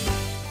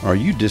Are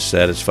you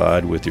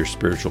dissatisfied with your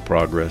spiritual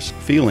progress,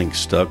 feeling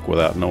stuck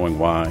without knowing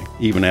why,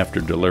 even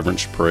after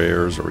deliverance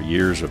prayers or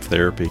years of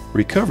therapy?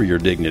 Recover your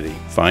dignity,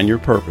 find your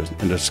purpose,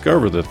 and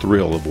discover the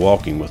thrill of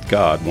walking with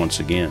God once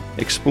again.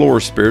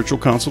 Explore spiritual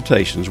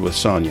consultations with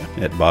Sonia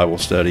at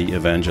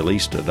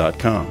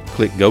BibleStudyEvangelista.com.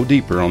 Click Go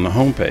Deeper on the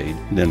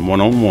homepage, then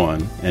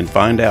One-on-One, and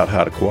find out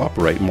how to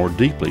cooperate more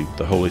deeply with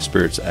the Holy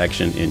Spirit's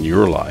action in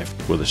your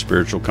life with a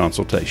spiritual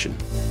consultation.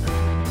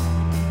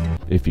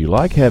 If you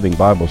like having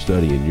Bible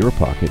study in your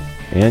pocket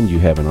and you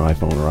have an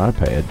iPhone or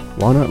iPad,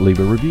 why not leave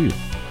a review?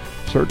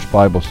 Search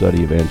Bible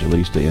Study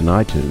Evangelista in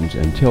iTunes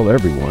and tell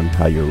everyone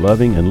how you're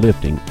loving and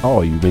lifting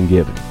all you've been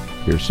given.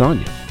 Here's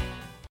Sonia.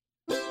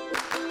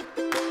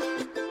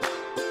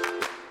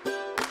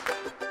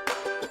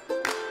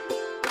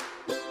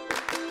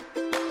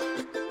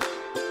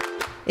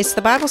 It's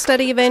the Bible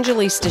Study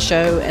Evangelista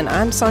show, and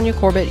I'm Sonia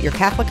Corbett, your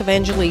Catholic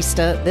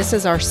Evangelista. This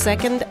is our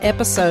second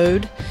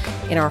episode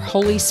in our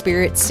Holy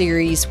Spirit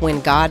series,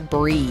 When God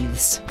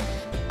Breathes.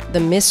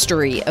 The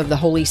mystery of the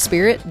Holy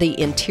Spirit, the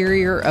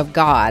interior of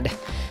God.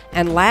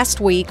 And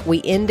last week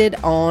we ended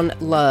on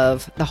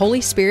love. The Holy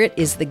Spirit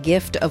is the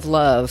gift of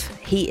love.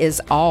 He is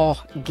all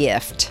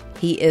gift.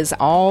 He is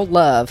all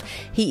love.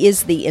 He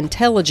is the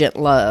intelligent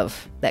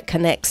love that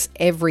connects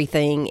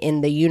everything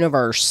in the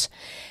universe.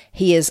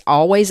 He is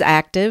always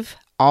active,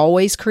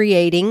 always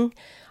creating,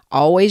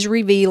 always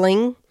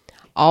revealing,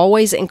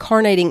 always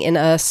incarnating in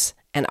us,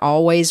 and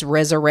always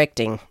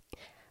resurrecting.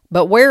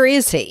 But where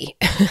is he?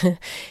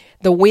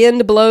 The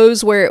wind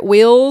blows where it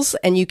wills,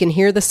 and you can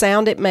hear the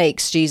sound it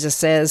makes, Jesus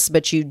says,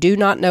 but you do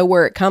not know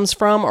where it comes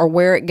from or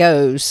where it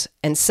goes.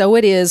 And so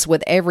it is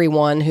with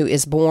everyone who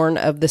is born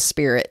of the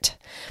Spirit.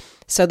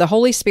 So the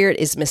Holy Spirit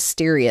is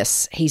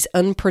mysterious. He's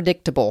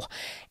unpredictable,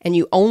 and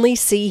you only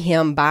see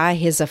him by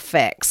his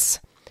effects.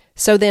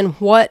 So then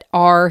what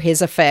are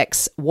his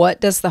effects? What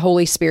does the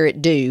Holy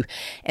Spirit do?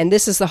 And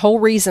this is the whole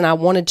reason I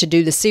wanted to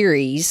do the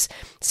series,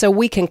 so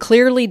we can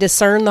clearly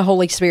discern the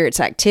Holy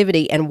Spirit's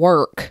activity and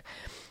work,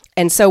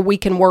 and so we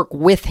can work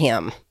with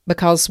him.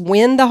 Because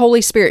when the Holy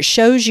Spirit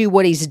shows you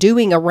what he's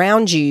doing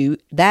around you,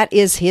 that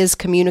is his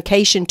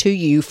communication to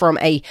you from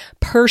a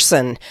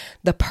person,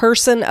 the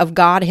person of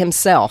God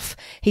himself.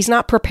 He's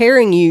not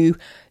preparing you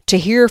to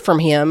hear from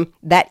him.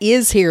 That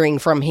is hearing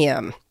from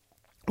him.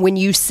 When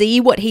you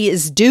see what he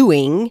is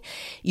doing,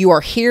 you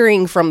are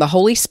hearing from the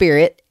Holy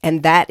Spirit,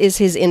 and that is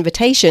his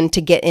invitation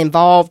to get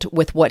involved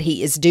with what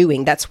he is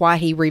doing. That's why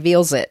he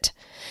reveals it.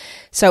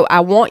 So I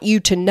want you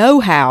to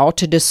know how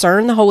to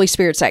discern the Holy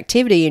Spirit's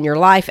activity in your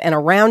life and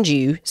around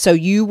you so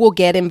you will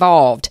get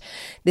involved.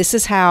 This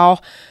is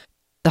how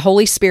the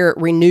Holy Spirit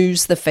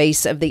renews the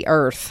face of the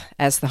earth,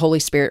 as the Holy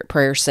Spirit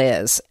prayer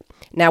says.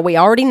 Now, we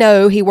already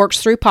know he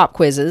works through pop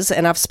quizzes,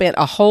 and I've spent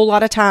a whole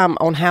lot of time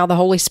on how the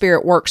Holy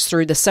Spirit works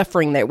through the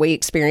suffering that we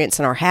experience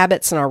in our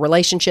habits and our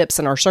relationships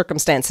and our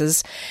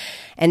circumstances.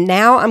 And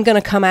now I'm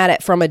going to come at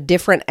it from a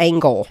different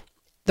angle.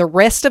 The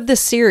rest of the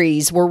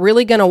series, we're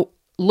really going to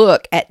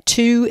look at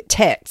two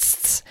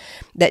texts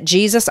that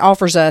Jesus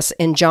offers us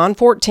in John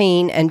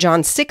 14 and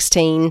John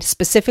 16,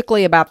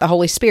 specifically about the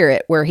Holy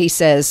Spirit, where he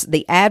says,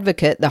 the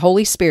advocate, the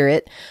Holy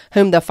Spirit,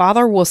 whom the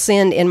Father will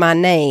send in my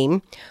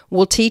name,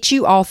 will teach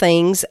you all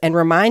things and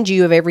remind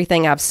you of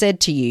everything I've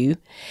said to you.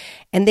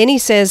 And then he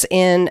says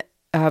in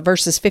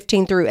verses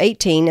 15 through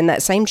 18 in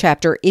that same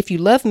chapter, if you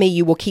love me,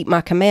 you will keep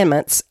my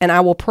commandments, and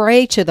I will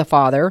pray to the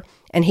Father,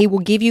 and he will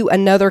give you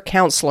another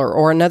counselor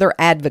or another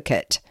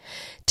advocate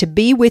to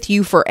be with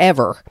you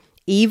forever,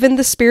 even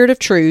the Spirit of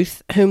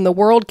truth, whom the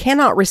world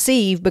cannot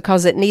receive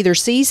because it neither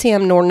sees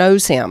him nor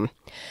knows him.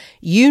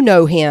 You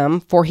know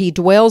him, for he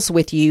dwells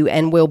with you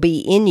and will be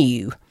in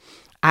you.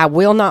 I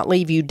will not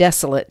leave you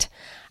desolate.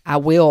 I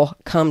will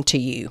come to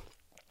you.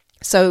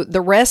 So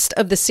the rest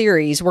of the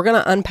series, we're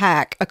going to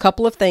unpack a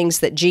couple of things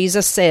that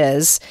Jesus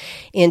says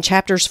in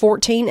chapters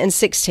 14 and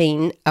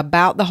 16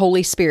 about the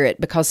Holy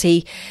Spirit, because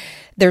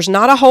there's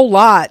not a whole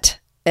lot.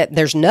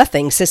 There's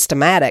nothing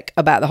systematic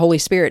about the Holy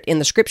Spirit in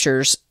the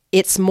Scriptures.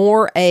 It's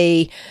more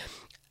a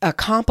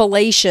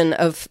compilation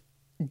of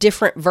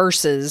different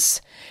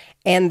verses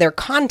and their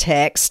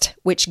context,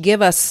 which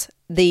give us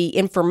the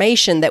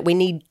information that we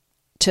need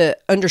to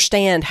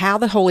understand how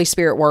the Holy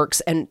Spirit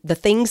works and the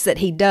things that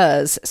he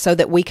does so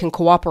that we can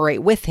cooperate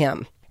with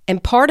him.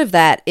 And part of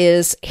that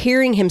is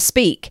hearing him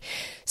speak.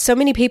 So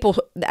many people,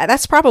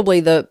 that's probably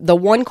the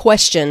one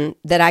question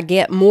that I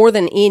get more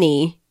than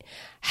any.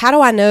 How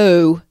do I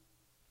know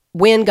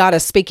when God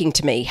is speaking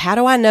to me? How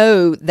do I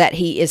know that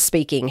he is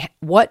speaking?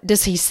 What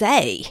does he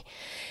say?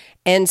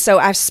 And so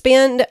I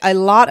spend a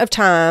lot of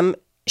time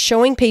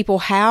showing people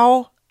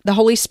how the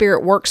Holy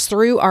Spirit works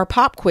through our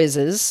pop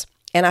quizzes,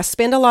 and I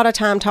spend a lot of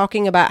time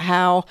talking about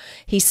how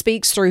he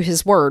speaks through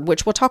his word,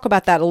 which we'll talk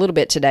about that a little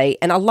bit today.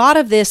 And a lot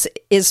of this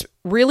is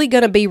really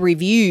going to be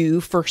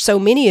review for so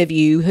many of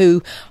you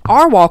who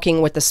are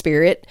walking with the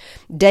Spirit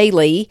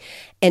daily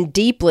and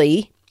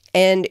deeply,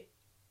 and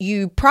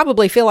you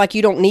probably feel like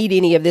you don't need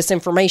any of this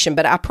information,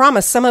 but I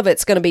promise some of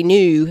it's going to be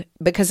new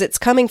because it's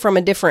coming from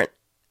a different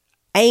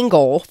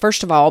angle,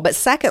 first of all, but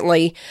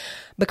secondly,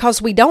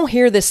 because we don't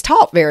hear this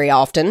taught very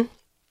often,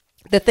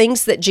 the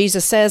things that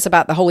Jesus says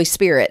about the Holy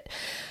Spirit,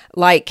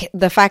 like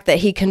the fact that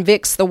he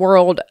convicts the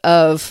world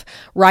of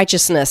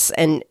righteousness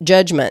and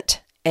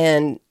judgment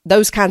and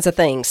those kinds of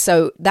things.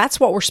 So that's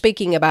what we're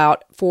speaking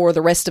about for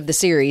the rest of the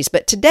series.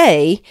 But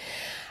today,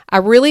 I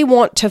really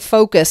want to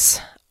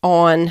focus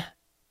on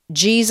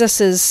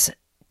Jesus's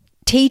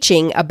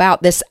teaching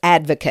about this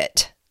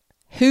advocate.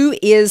 Who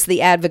is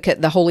the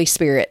advocate? The Holy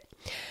Spirit.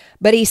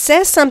 But he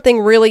says something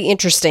really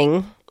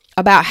interesting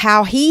about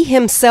how he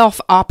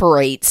himself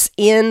operates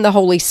in the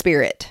Holy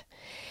Spirit.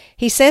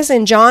 He says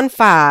in John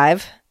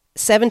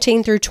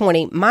 5:17 through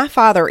 20, "My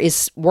Father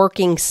is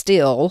working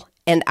still,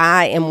 and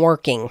I am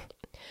working.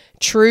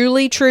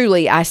 Truly,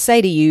 truly, I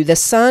say to you, the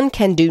Son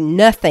can do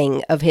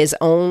nothing of his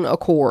own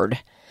accord,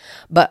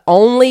 but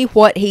only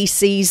what he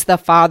sees the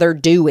Father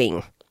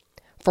doing.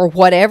 For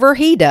whatever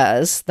he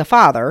does, the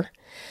Father,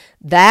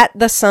 that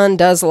the Son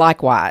does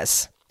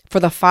likewise. For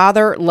the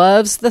Father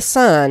loves the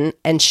Son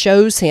and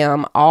shows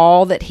him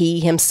all that he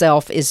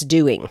himself is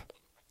doing.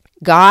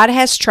 God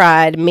has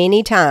tried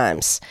many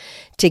times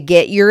to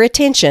get your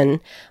attention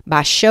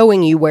by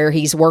showing you where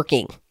he's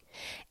working.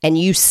 And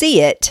you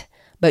see it,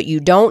 but you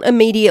don't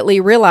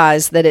immediately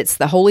realize that it's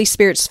the Holy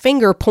Spirit's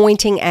finger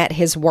pointing at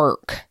his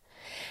work.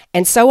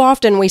 And so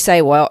often we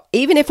say, well,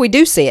 even if we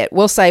do see it,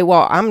 we'll say,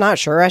 well, I'm not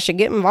sure I should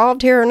get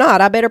involved here or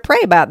not. I better pray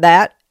about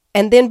that.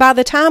 And then by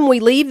the time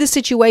we leave the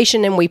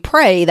situation and we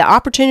pray, the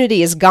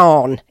opportunity is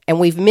gone and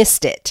we've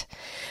missed it.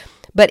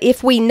 But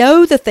if we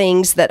know the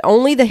things that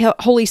only the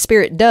Holy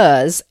Spirit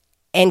does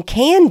and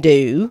can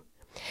do,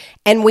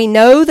 and we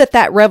know that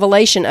that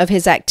revelation of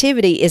his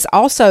activity is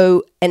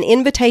also an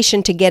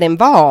invitation to get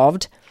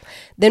involved,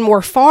 then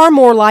we're far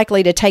more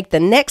likely to take the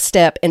next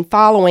step in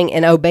following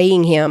and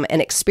obeying him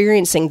and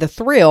experiencing the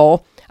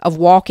thrill of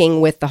walking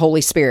with the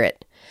Holy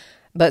Spirit.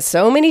 But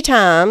so many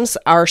times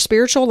our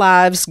spiritual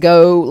lives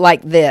go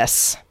like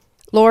this.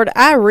 Lord,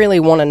 I really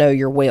want to know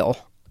your will.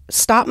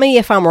 Stop me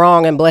if I'm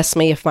wrong and bless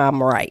me if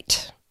I'm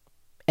right.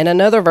 And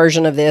another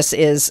version of this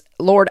is,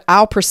 Lord,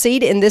 I'll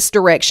proceed in this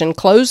direction.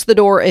 Close the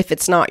door if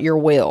it's not your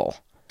will.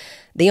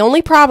 The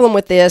only problem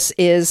with this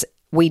is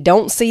we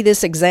don't see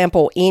this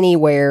example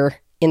anywhere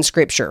in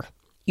Scripture.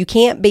 You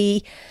can't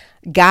be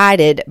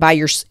guided by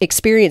your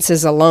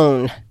experiences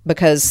alone,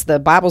 because the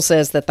Bible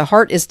says that the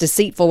heart is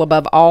deceitful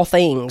above all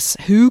things.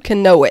 Who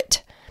can know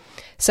it?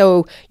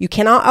 So you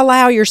cannot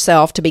allow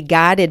yourself to be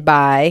guided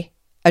by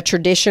a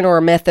tradition or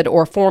a method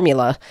or a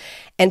formula.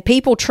 And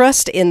people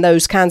trust in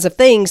those kinds of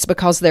things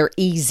because they're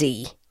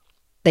easy.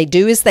 They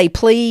do as they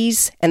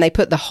please, and they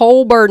put the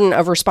whole burden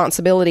of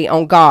responsibility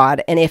on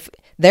God. And if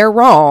they're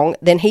wrong,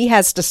 then he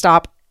has to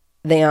stop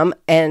them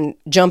and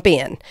jump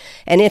in.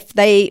 And if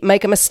they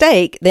make a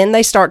mistake, then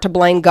they start to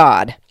blame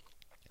God.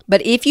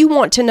 But if you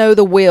want to know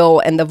the will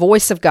and the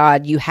voice of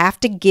God, you have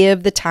to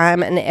give the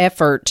time and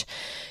effort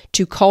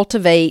to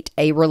cultivate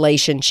a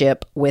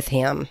relationship with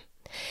him.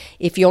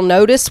 If you'll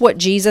notice what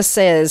Jesus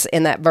says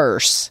in that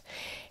verse,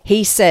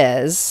 he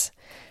says,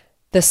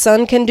 the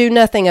Son can do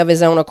nothing of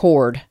his own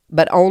accord,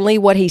 but only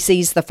what he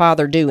sees the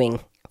Father doing.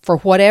 For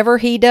whatever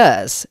he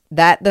does,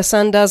 that the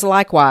Son does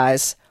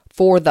likewise.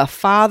 For the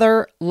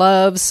Father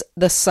loves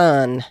the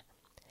Son,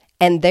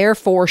 and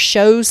therefore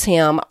shows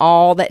him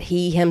all that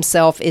he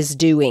himself is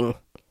doing.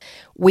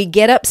 We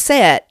get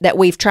upset that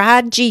we've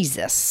tried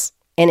Jesus,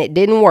 and it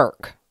didn't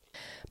work.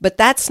 But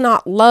that's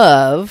not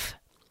love.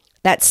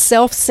 That's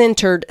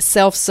self-centered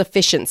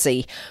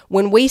self-sufficiency.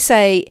 When we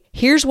say,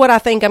 here's what I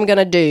think I'm going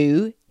to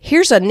do,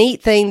 here's a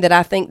neat thing that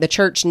I think the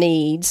church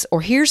needs,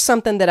 or here's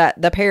something that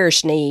the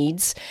parish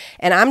needs,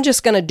 and I'm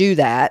just going to do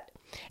that.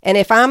 And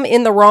if I'm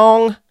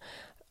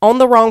on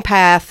the wrong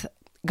path,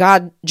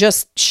 God,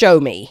 just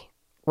show me,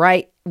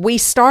 right? We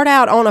start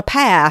out on a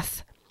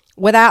path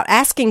without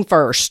asking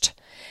first.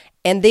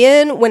 And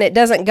then when it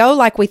doesn't go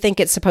like we think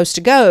it's supposed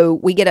to go,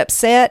 we get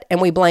upset and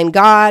we blame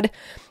God.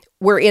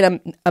 We're in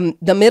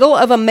the middle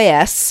of a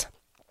mess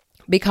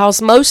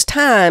because most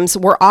times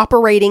we're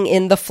operating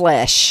in the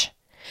flesh.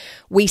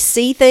 We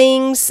see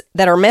things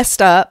that are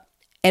messed up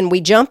and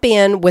we jump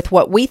in with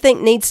what we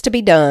think needs to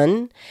be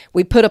done.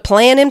 We put a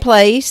plan in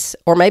place,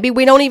 or maybe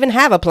we don't even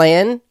have a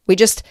plan. We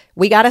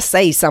got to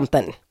say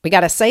something. We got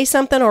to say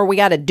something, or we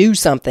got to do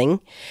something.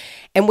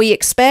 And we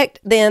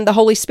expect then the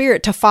Holy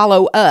Spirit to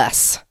follow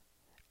us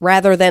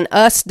rather than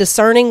us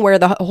discerning where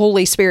the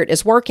Holy Spirit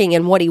is working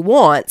and what he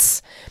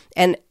wants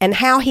and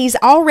how he's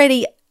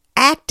already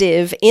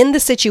active in the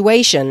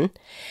situation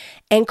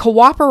and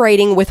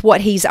cooperating with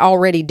what he's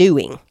already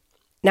doing.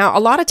 Now, a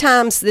lot of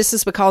times this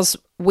is because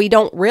we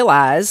don't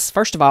realize,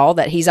 first of all,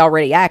 that he's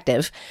already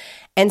active,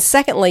 and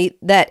secondly,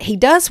 that he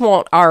does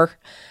want our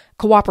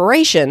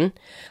cooperation,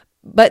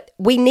 but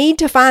we need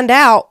to find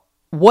out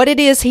what it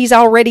is he's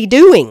already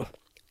doing.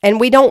 And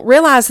we don't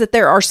realize that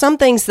there are some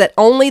things that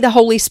only the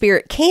Holy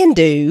Spirit can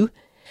do.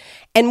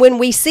 And when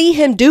we see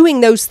him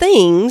doing those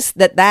things,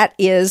 that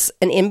is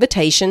an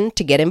invitation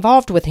to get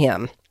involved with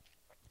him.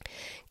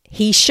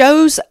 He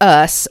shows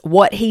us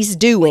what he's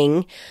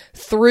doing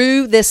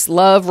through this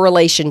love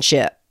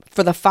relationship.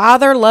 For the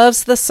Father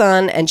loves the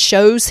Son and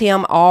shows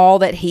him all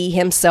that he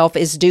himself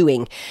is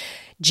doing.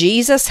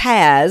 Jesus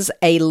has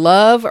a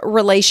love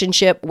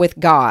relationship with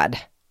God.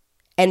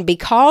 And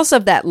because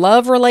of that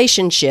love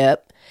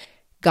relationship,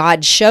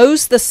 God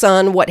shows the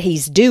Son what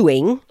he's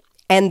doing,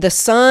 and the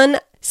Son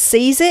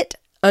sees it,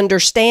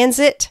 understands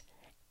it,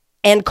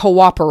 and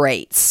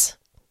cooperates.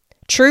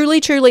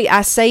 Truly, truly,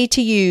 I say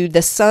to you,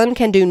 the Son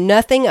can do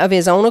nothing of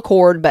his own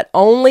accord, but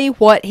only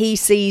what he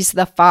sees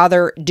the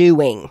Father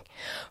doing.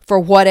 For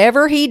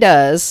whatever he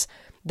does,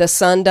 the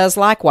Son does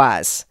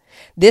likewise.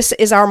 This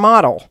is our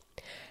model.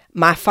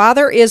 My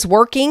Father is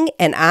working,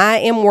 and I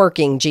am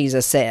working,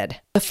 Jesus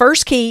said. The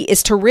first key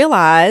is to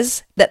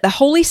realize that the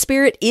Holy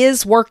Spirit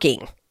is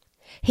working.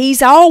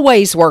 He's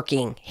always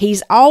working.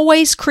 He's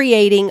always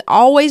creating,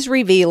 always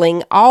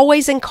revealing,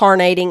 always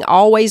incarnating,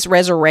 always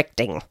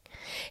resurrecting.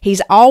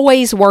 He's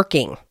always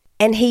working.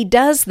 And he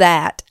does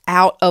that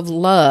out of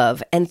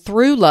love and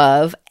through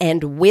love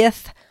and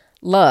with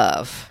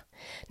love.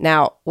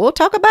 Now, we'll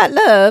talk about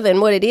love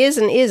and what it is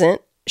and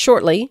isn't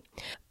shortly.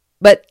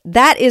 But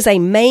that is a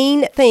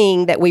main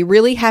thing that we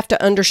really have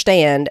to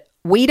understand.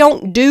 We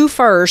don't do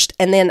first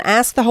and then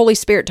ask the Holy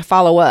Spirit to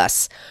follow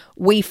us.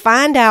 We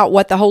find out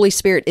what the Holy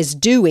Spirit is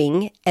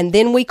doing, and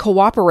then we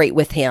cooperate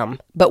with him.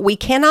 But we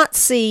cannot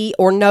see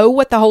or know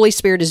what the Holy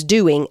Spirit is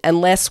doing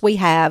unless we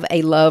have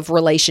a love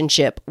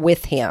relationship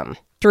with him.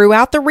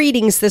 Throughout the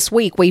readings this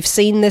week, we've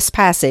seen this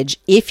passage.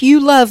 If you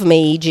love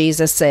me,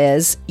 Jesus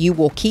says, you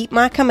will keep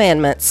my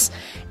commandments,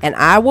 and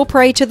I will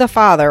pray to the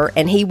Father,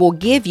 and he will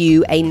give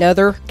you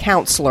another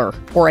counselor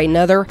or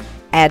another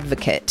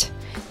advocate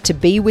to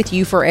be with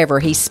you forever.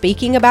 He's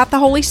speaking about the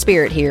Holy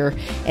Spirit here,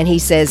 and he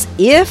says,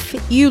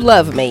 if you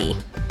love me,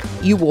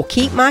 you will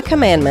keep my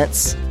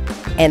commandments,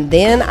 and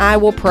then I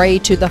will pray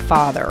to the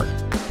Father.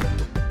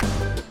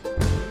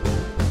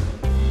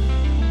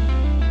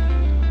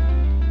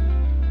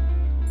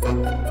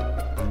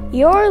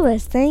 You're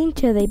listening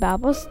to the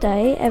Bible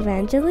Study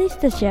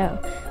Evangelista Show.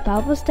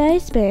 Bible study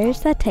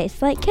experience that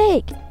tastes like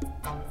cake.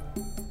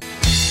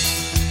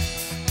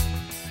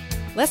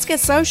 Let's get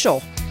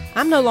social.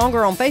 I'm no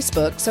longer on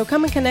Facebook, so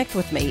come and connect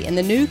with me in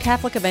the new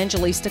Catholic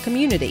Evangelista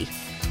community.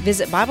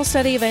 Visit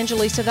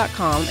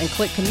BibleStudyEvangelista.com and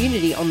click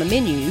Community on the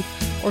menu,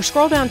 or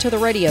scroll down to the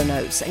radio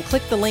notes and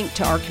click the link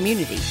to our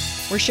community.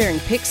 We're sharing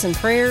pics and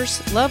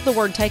prayers, love the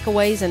word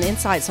takeaways and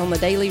insights on the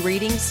daily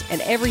readings,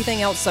 and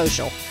everything else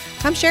social.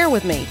 Come share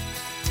with me.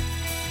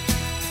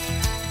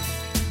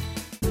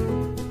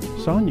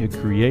 Sonia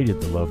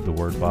created the Love the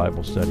Word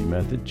Bible study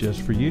method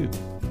just for you,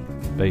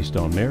 based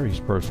on Mary's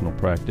personal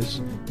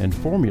practice and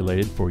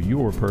formulated for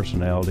your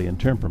personality and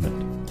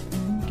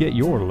temperament. Get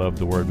your Love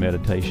the Word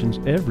meditations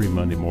every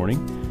Monday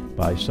morning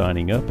by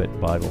signing up at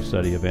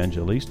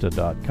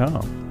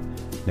BibleStudyEvangelista.com.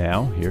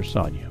 Now, here's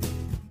Sonia.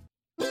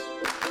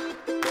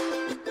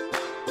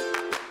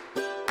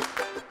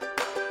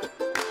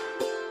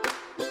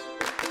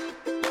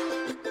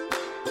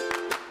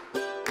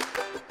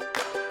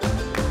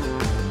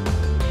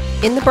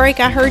 In the break,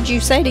 I heard you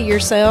say to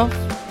yourself,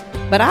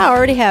 but I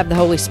already have the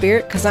Holy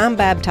Spirit because I'm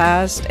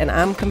baptized and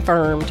I'm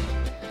confirmed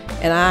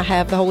and I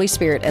have the Holy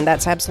Spirit, and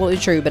that's absolutely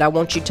true, but I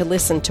want you to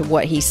listen to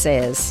what he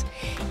says.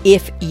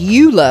 If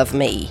you love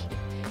me,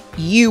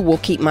 you will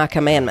keep my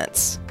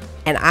commandments,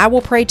 and I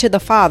will pray to the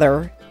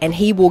Father, and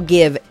he will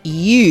give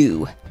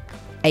you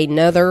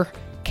another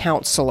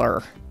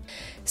counselor.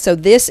 So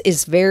this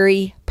is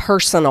very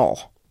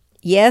personal.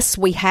 Yes,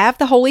 we have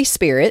the Holy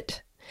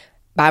Spirit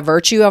by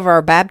virtue of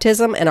our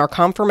baptism and our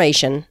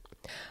confirmation,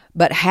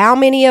 but how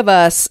many of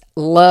us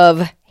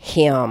love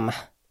him?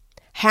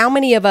 How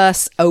many of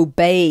us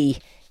obey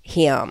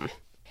him?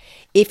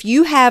 If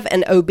you have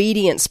an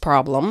obedience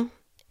problem,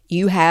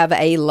 you have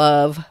a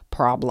love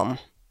problem.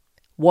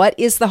 What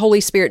is the Holy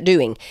Spirit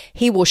doing?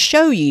 He will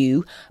show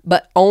you,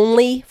 but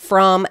only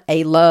from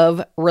a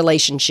love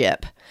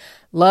relationship.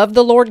 Love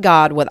the Lord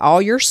God with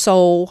all your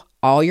soul,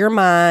 all your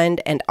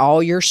mind, and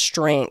all your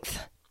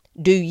strength.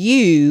 Do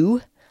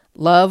you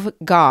love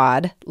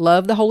God,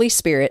 love the Holy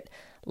Spirit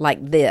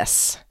like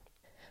this?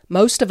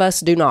 Most of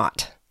us do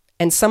not.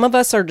 And some of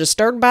us are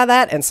disturbed by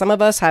that, and some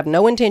of us have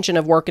no intention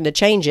of working to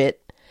change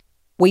it.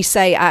 We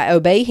say, I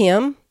obey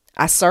him,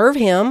 I serve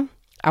him,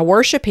 I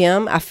worship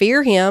him, I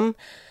fear him,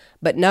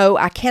 but no,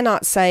 I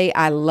cannot say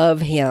I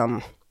love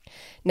him.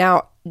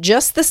 Now,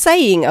 just the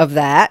saying of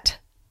that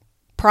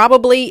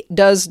probably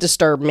does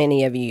disturb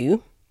many of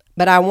you,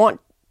 but I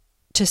want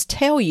to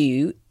tell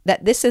you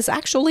that this is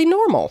actually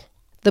normal.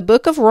 The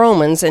book of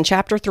Romans in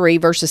chapter 3,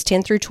 verses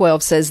 10 through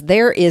 12 says,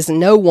 there is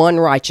no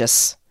one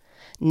righteous,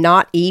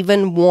 not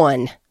even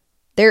one.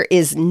 There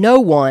is no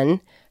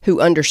one who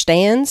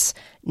understands,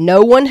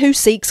 no one who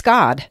seeks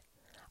God.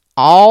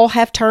 All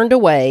have turned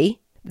away.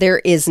 There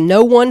is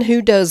no one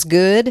who does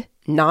good,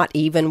 not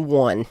even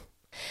one.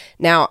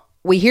 Now,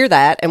 we hear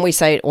that and we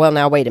say, well,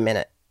 now wait a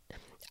minute.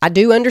 I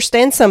do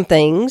understand some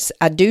things.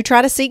 I do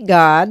try to seek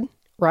God,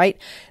 right?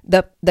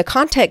 The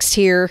context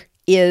here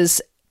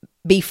is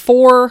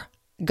before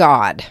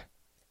God.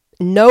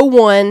 No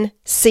one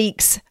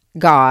seeks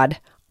God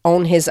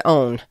on his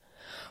own.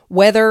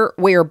 Whether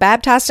we are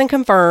baptized and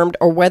confirmed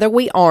or whether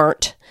we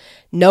aren't,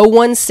 no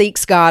one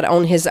seeks God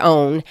on his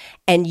own,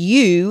 and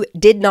you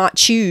did not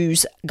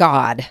choose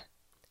God.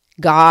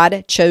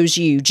 God chose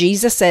you.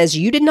 Jesus says,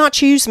 "You did not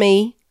choose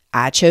me,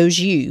 I chose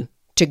you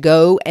to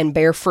go and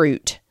bear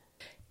fruit."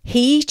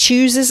 He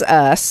chooses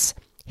us.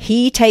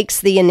 He takes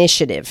the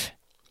initiative.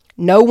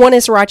 No one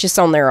is righteous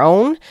on their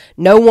own.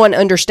 No one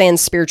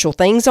understands spiritual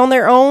things on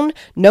their own.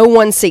 No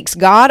one seeks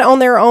God on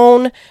their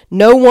own.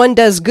 No one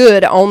does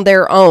good on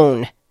their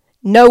own.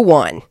 No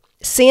one.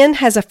 Sin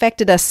has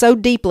affected us so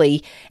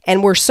deeply,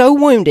 and we're so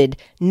wounded,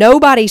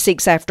 nobody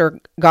seeks after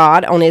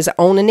God on his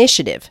own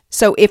initiative.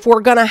 So if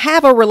we're going to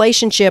have a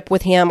relationship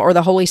with him or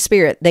the Holy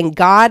Spirit, then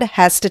God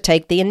has to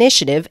take the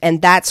initiative,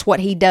 and that's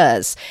what he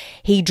does.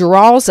 He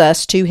draws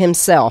us to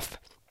himself.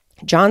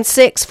 John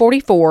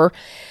 6:44,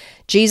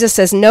 Jesus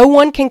says, "No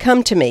one can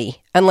come to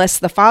me unless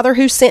the Father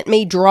who sent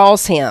me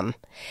draws him.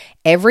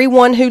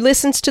 Everyone who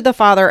listens to the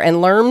Father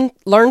and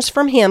learns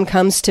from him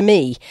comes to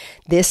me.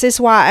 This is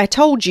why I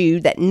told you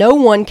that no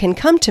one can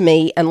come to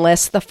me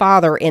unless the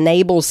Father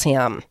enables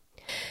him."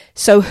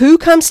 So who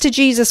comes to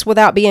Jesus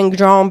without being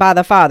drawn by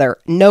the Father?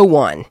 No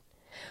one.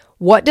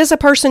 What does a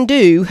person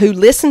do who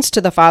listens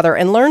to the Father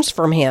and learns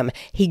from him?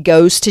 He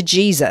goes to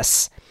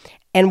Jesus.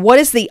 And what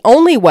is the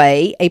only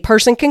way a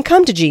person can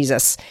come to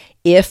Jesus?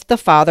 If the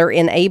Father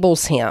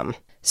enables him.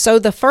 So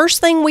the first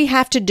thing we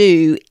have to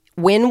do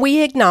when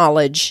we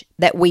acknowledge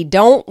that we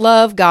don't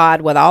love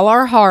God with all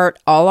our heart,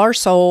 all our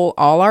soul,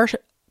 all our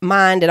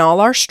mind, and all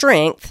our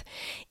strength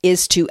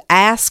is to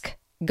ask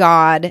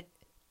God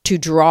to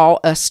draw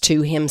us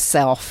to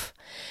himself,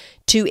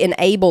 to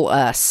enable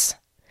us.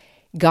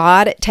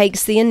 God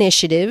takes the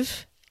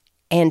initiative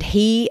and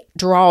he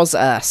draws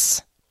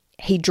us.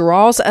 He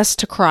draws us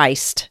to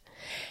Christ.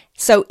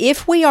 So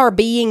if we are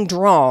being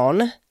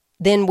drawn,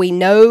 then we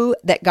know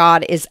that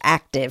God is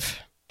active.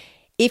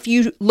 If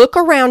you look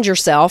around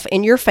yourself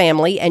in your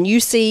family and you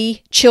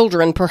see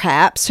children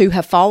perhaps who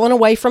have fallen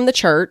away from the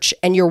church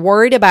and you're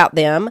worried about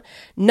them,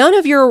 none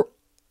of your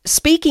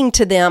speaking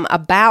to them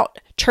about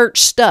church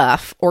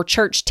stuff or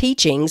church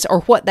teachings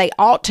or what they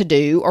ought to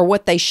do or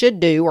what they should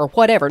do or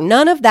whatever,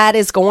 none of that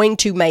is going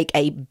to make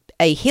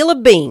a hill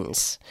of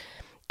beans,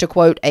 to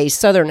quote a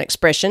Southern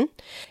expression,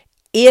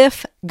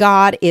 if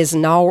God is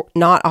not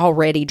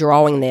already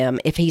drawing them,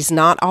 if he's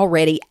not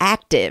already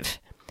active.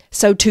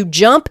 So to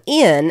jump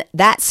in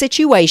that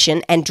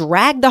situation and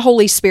drag the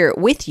Holy Spirit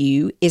with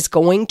you is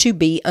going to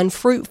be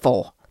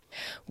unfruitful.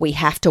 We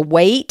have to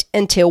wait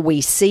until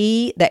we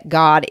see that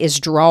God is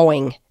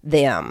drawing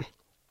them.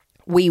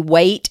 We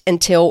wait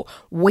until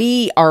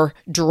we are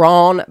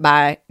drawn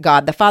by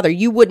God the Father.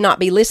 You would not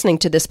be listening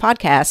to this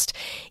podcast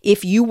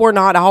if you were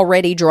not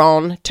already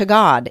drawn to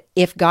God,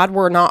 if God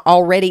were not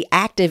already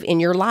active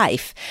in your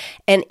life.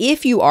 And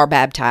if you are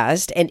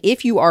baptized and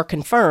if you are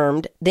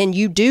confirmed, then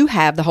you do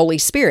have the Holy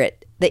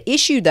Spirit. The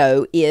issue,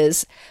 though,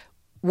 is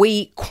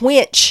we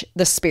quench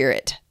the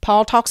Spirit.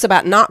 Paul talks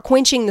about not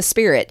quenching the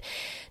Spirit,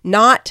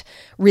 not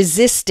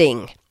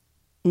resisting,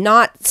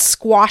 not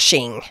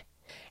squashing.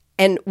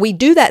 And we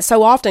do that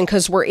so often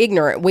because we're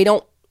ignorant. We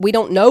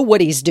don't know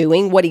what he's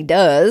doing, what he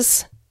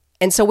does,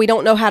 and so we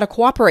don't know how to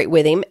cooperate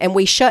with him, and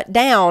we shut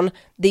down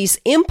these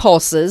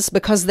impulses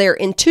because they're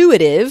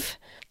intuitive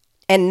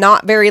and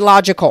not very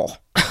logical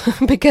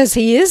because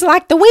he is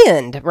like the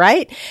wind,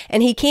 right?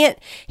 And he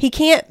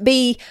can't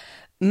be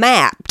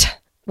mapped.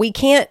 We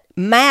can't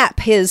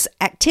map his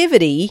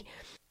activity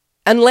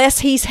unless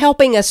he's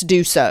helping us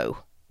do so,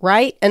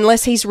 right?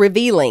 Unless he's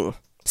revealing.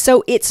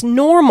 So it's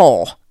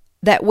normal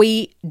that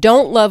we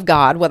don't love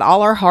God with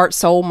all our heart,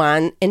 soul,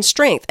 mind, and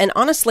strength. And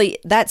honestly,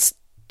 that's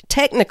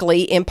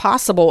technically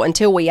impossible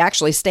until we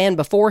actually stand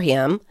before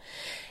him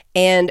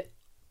and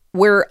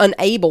we're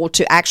unable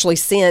to actually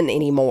sin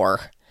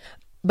anymore.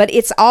 But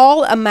it's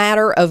all a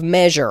matter of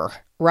measure,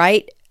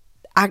 right?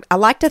 I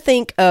like to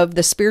think of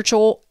the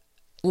spiritual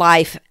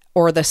life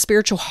or the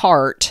spiritual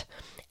heart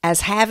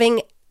as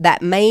having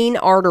that main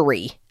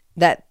artery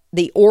that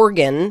the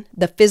organ,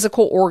 the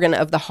physical organ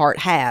of the heart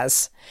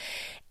has.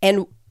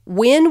 And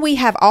when we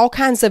have all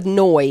kinds of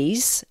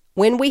noise,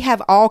 when we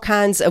have all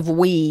kinds of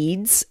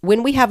weeds,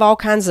 when we have all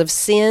kinds of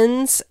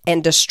sins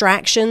and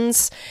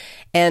distractions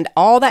and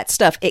all that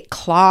stuff, it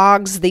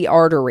clogs the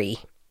artery.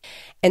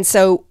 And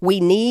so we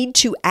need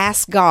to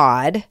ask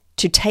God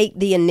to take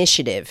the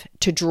initiative,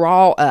 to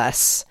draw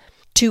us,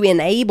 to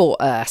enable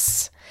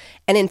us.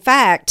 And in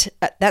fact,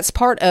 that's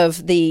part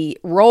of the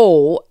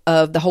role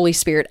of the Holy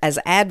Spirit as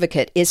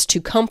advocate, is to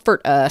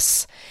comfort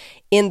us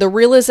in the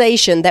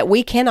realization that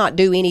we cannot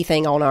do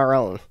anything on our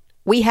own.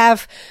 We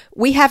have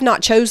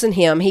not chosen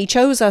him. He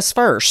chose us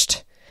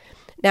first.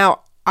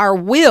 Now, our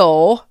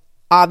will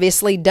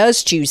obviously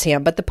does choose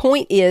him, but the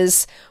point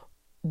is,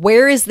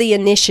 where is the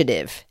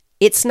initiative?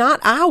 It's not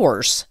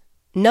ours.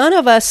 None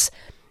of us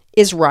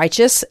is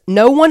righteous.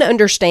 No one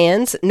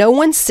understands. No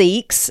one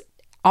seeks.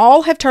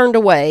 All have turned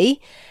away,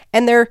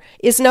 and there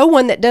is no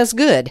one that does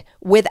good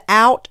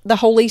without the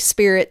Holy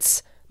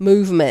Spirit's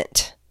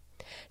movement.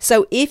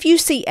 So if you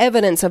see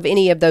evidence of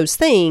any of those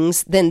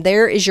things, then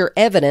there is your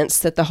evidence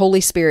that the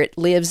Holy Spirit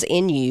lives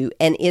in you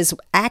and is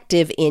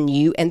active in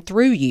you and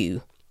through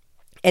you.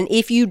 And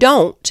if you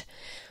don't,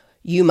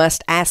 you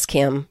must ask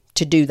Him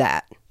to do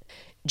that.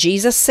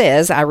 Jesus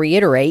says, I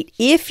reiterate,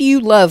 if you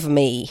love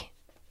me,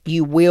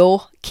 you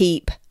will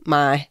keep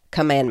my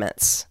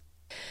commandments.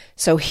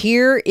 So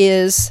here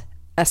is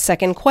a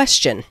second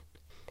question.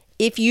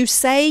 If you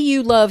say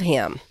you love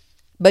Him,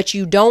 but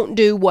you don't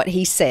do what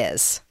He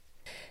says,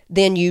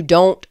 then you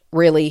don't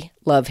really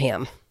love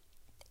Him.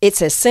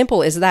 It's as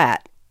simple as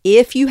that.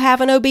 If you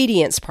have an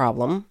obedience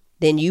problem,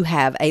 then you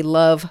have a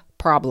love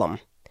problem.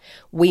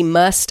 We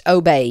must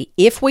obey.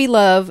 If we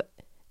love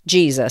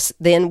Jesus,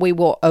 then we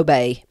will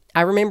obey.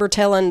 I remember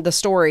telling the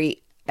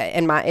story,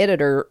 and my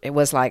editor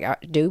was like,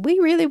 do we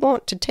really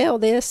want to tell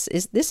this?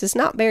 This is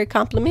not very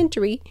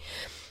complimentary.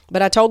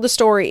 But I told the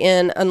story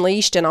in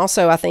Unleashed, and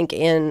also I think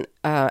in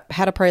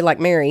How to Pray Like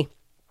Mary,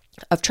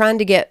 of trying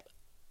to get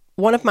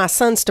one of my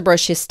sons to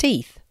brush his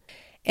teeth.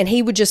 And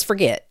he would just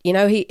forget. You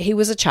know, he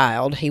was a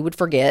child. He would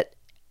forget.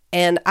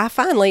 And I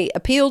finally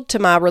appealed to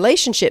my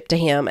relationship to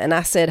him, and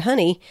I said,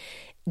 honey,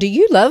 do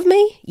you love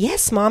me?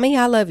 Yes, Mommy,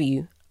 I love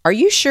you. Are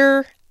you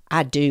sure?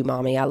 I do,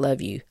 Mommy, I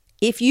love you.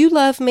 If you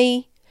love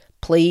me,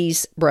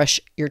 please brush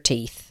your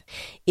teeth.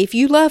 If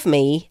you love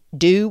me,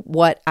 do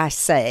what I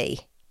say.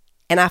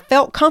 And I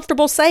felt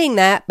comfortable saying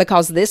that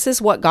because this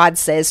is what God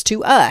says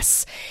to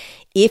us.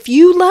 If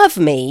you love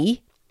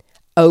me,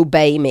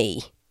 obey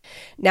me.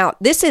 Now,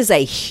 this is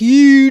a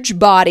huge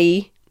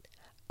body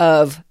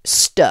of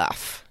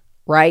stuff,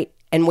 right?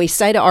 And we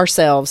say to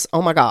ourselves,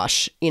 oh my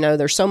gosh, you know,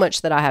 there's so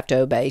much that I have to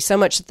obey, so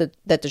much that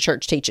the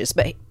church teaches.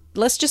 But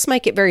let's just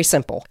make it very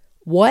simple.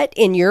 What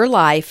in your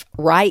life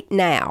right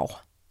now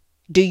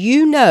do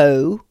you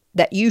know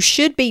that you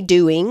should be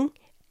doing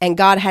and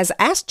God has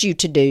asked you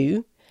to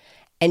do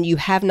and you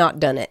have not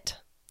done it?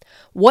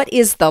 What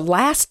is the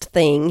last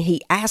thing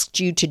He asked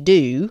you to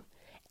do,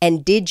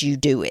 and did you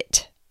do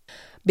it?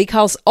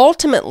 Because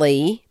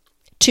ultimately,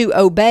 to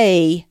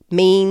obey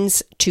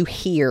means to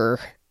hear.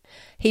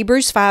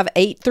 Hebrews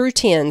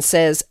 5:8-10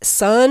 says,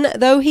 Son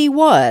though He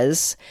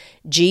was,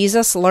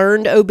 Jesus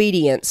learned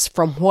obedience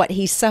from what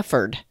He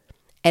suffered.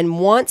 And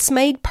once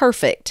made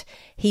perfect,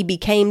 He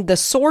became the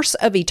source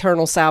of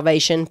eternal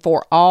salvation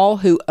for all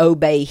who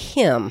obey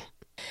Him.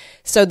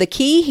 So the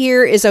key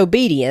here is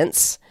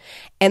obedience.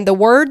 And the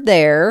word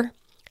there,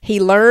 He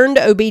learned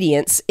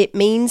obedience, it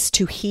means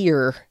to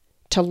hear.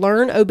 To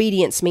learn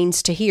obedience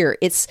means to hear.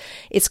 It's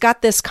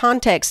got this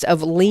context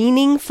of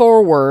leaning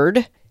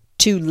forward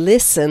to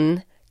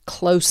listen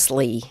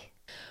closely.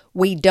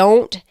 We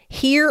don't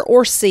hear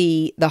or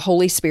see the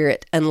Holy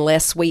Spirit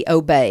unless we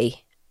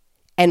obey.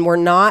 And we're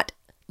not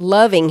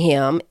loving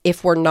Him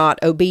if we're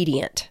not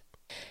obedient.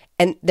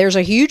 And there's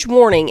a huge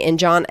warning in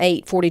John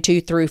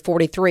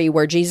 8:42-43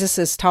 where Jesus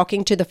is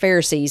talking to the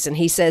Pharisees and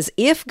He says,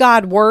 if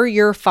God were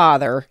your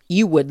Father,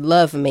 you would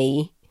love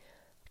me,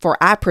 for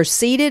I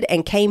proceeded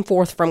and came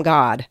forth from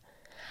God.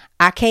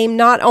 I came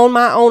not on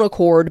my own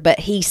accord,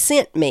 but He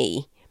sent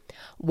me.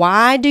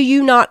 Why do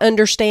you not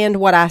understand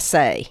what I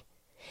say?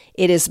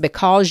 It is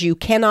because you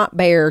cannot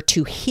bear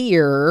to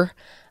hear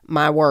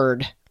my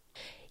word.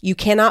 You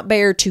cannot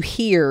bear to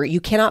hear. You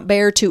cannot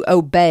bear to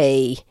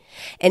obey.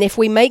 And if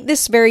we make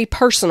this very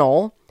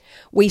personal,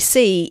 we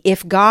see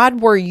if God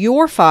were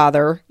your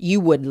Father, you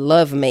would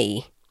love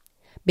me.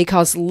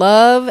 Because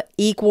love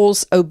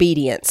equals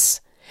obedience.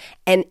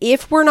 And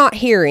if we're not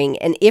hearing,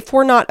 and if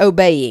we're not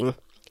obeying,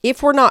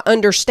 if we're not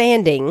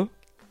understanding,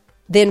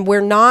 then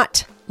we're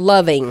not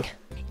loving.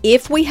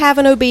 If we have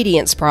an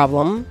obedience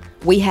problem,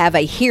 we have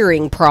a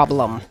hearing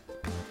problem.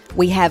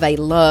 We have a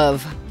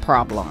love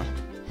problem.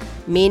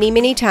 Many,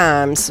 many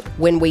times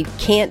when we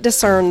can't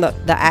discern the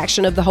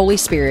action of the Holy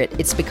Spirit,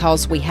 it's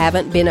because we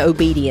haven't been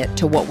obedient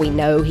to what we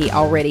know He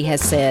already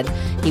has said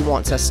He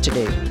wants us to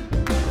do.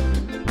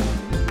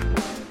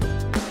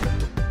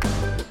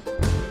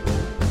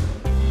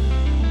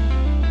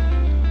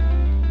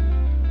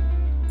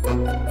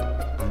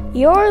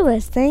 You're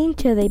listening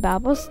to the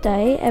Bible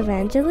Study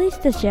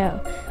Evangelista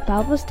Show.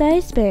 Bible study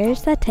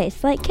experience that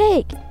tastes like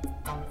cake.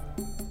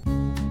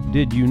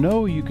 Did you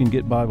know you can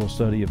get Bible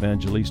Study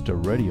Evangelista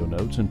radio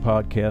notes and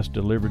podcasts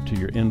delivered to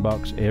your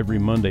inbox every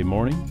Monday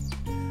morning?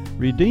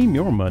 Redeem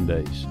your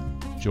Mondays.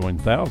 Join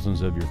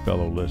thousands of your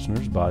fellow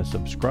listeners by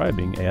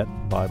subscribing at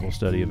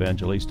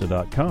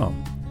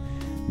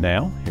BibleStudyEvangelista.com.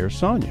 Now, here's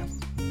Sonia.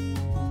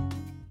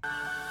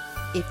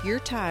 If you're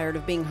tired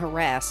of being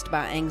harassed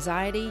by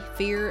anxiety,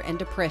 fear, and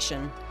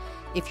depression,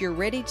 if you're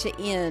ready to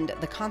end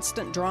the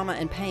constant drama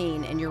and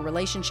pain in your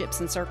relationships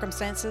and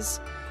circumstances,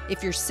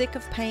 if you're sick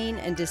of pain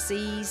and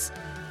disease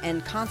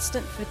and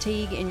constant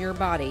fatigue in your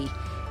body,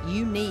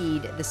 you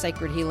need the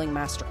Sacred Healing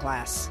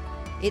Masterclass.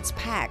 It's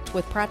packed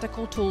with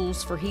practical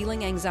tools for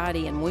healing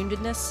anxiety and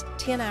woundedness,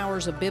 10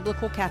 hours of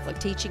biblical Catholic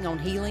teaching on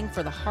healing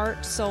for the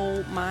heart,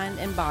 soul, mind,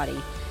 and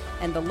body,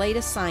 and the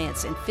latest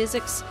science in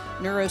physics,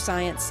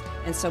 neuroscience,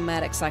 and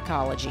somatic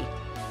psychology.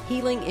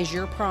 Healing is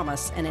your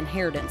promise and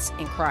inheritance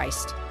in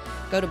Christ.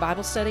 Go to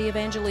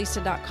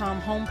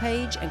BibleStudyEvangelista.com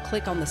homepage and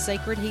click on the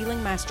Sacred Healing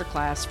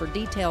Masterclass for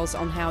details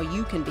on how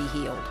you can be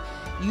healed.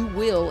 You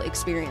will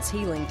experience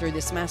healing through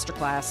this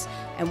masterclass,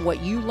 and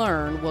what you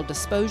learn will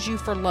dispose you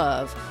for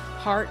love,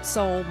 heart,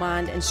 soul,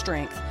 mind, and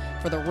strength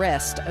for the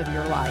rest of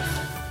your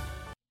life.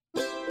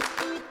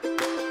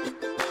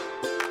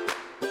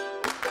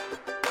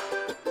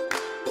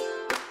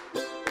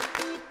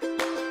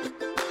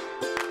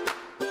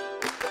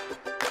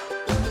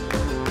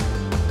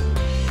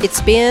 It's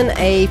been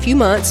a few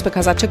months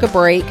because I took a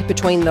break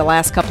between the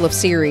last couple of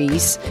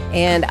series,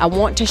 and I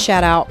want to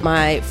shout out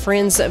my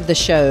friends of the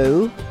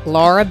show,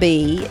 Laura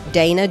B.,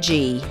 Dana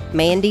G.,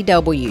 Mandy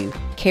W.,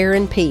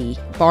 Karen P.,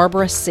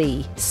 Barbara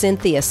C.,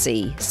 Cynthia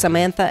C.,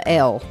 Samantha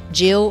L.,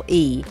 Jill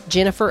E.,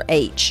 Jennifer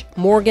H.,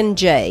 Morgan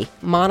J.,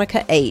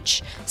 Monica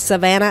H.,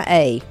 Savannah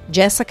A.,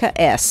 Jessica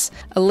S.,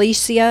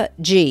 Alicia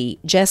G.,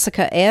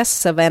 Jessica S.,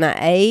 Savannah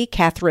A.,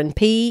 Catherine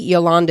P.,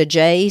 Yolanda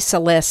J.,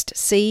 Celeste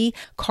C.,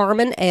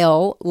 Carmen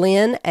L.,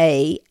 Lynn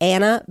A.,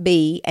 Anna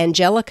B.,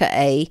 Angelica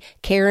A.,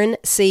 Karen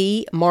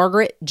C.,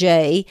 Margaret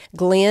J.,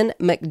 Glenn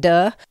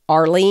McDuh,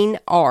 Arlene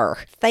R.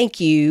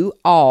 Thank you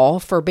all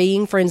for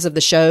being friends of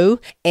the show,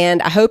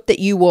 and I hope that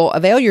you will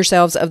avail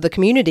yourselves of the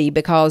community,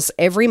 because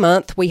every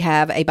month we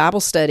have a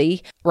Bible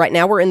study. Right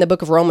now we're in the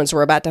book of Romans.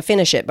 We're about to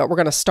finish it, but we're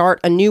going to start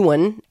a new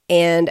one,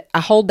 and I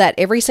hold that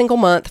every single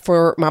month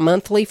for my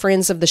monthly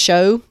friends of the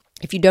show.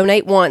 If you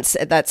donate once,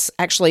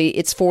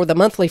 it's for the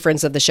monthly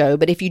friends of the show,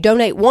 but if you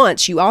donate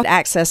once, you all have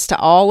access to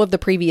all of the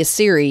previous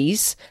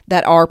series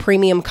that are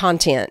premium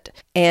content.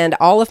 And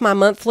all of my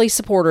monthly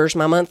supporters,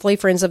 my monthly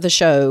friends of the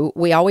show,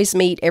 we always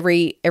meet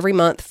every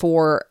month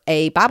for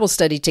a Bible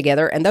study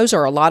together, and those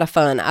are a lot of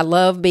fun. I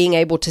love being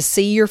able to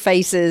see your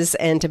faces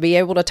and to be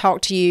able to talk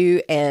to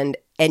you, and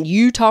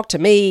you talk to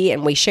me,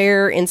 and we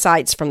share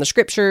insights from the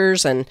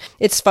scriptures, and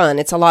it's fun.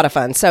 It's a lot of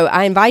fun. So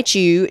I invite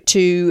you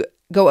to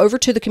go over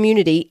to the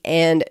community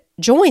and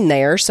join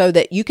there so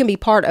that you can be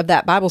part of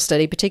that Bible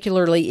study,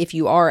 particularly if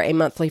you are a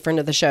monthly friend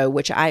of the show,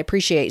 which I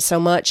appreciate so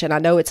much, and I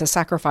know it's a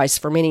sacrifice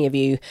for many of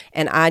you,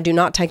 and I do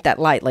not take that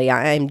lightly.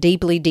 I am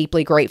deeply,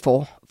 deeply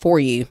grateful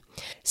for you.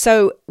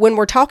 So when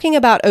we're talking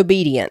about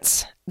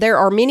obedience, there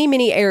are many,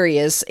 many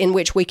areas in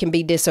which we can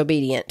be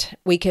disobedient.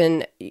 We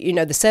can,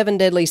 the 7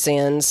 deadly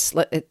sins,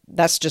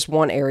 that's just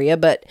one area,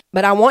 but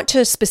I want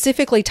to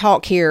specifically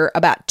talk here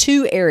about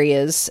 2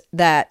 areas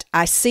that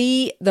I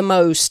see the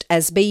most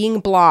as being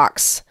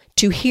blocks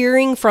to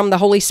hearing from the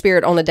Holy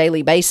Spirit on a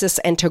daily basis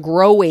and to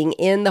growing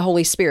in the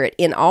Holy Spirit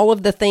in all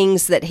of the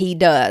things that He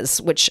does,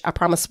 which I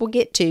promise we'll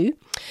get to.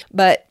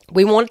 But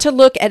we want to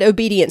look at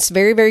obedience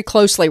very, very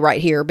closely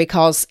right here,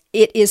 because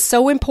it is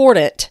so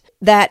important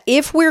that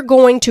if we're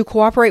going to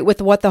cooperate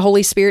with what the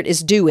Holy Spirit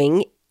is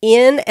doing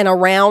in and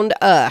around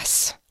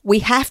us, we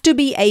have to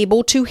be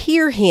able to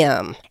hear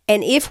Him.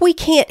 And if we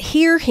can't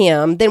hear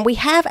Him, then we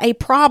have a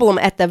problem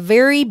at the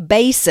very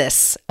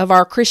basis of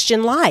our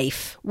Christian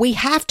life. We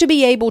have to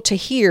be able to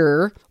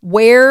hear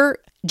where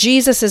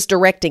Jesus is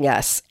directing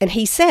us. And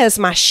He says,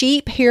 "My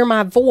sheep hear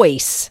my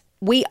voice."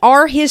 We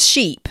are His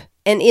sheep.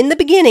 And in the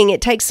beginning, it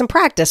takes some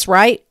practice,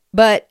 right?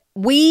 But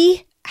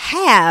we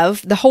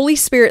have the Holy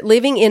Spirit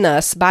living in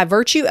us by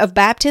virtue of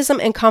baptism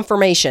and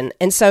confirmation.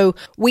 And so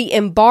we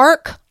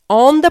embark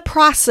on the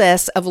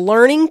process of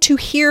learning to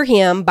hear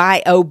Him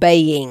by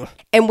obeying.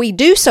 And we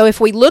do so, if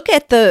we look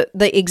at the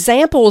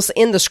examples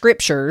in the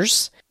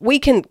scriptures, we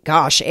can,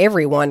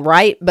 everyone,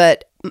 right?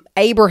 But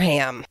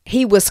Abraham,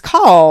 he was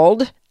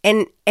called,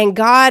 and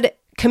God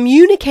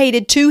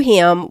communicated to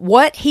him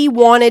what He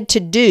wanted to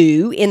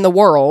do in the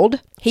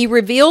world. He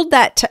revealed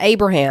that to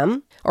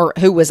Abraham, or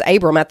who was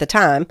Abram at the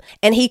time,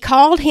 and He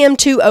called him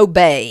to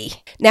obey.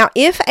 Now,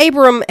 if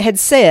Abram had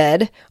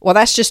said, well,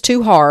 that's just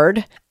too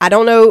hard, I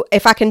don't know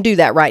if I can do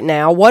that right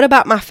now, what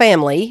about my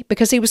family?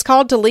 Because he was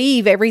called to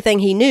leave everything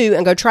he knew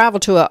and go travel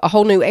to a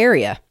whole new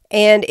area.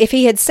 And if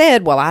he had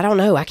said, well, I don't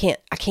know, I can't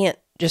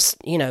just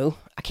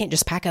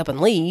pack up and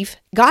leave.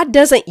 God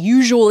doesn't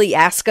usually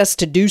ask us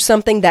to do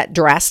something that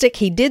drastic.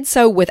 He did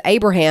so with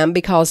Abraham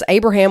because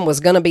Abraham was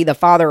going to be the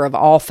father of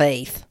all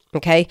faith.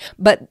 Okay,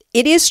 but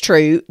it is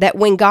true that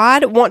when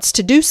God wants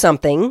to do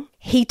something,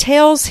 He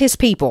tells His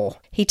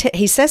people.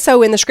 He says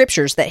so in the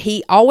scriptures that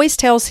He always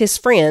tells His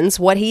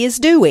friends what He is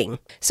doing.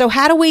 So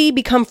how do we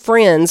become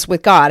friends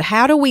with God?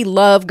 How do we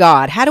love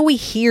God? How do we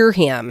hear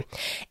Him?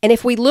 And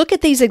if we look at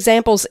these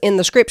examples in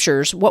the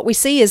scriptures, what we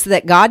see is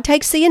that God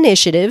takes the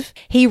initiative.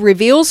 He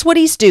reveals what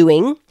He's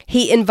doing.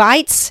 He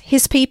invites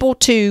His people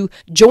to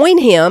join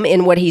Him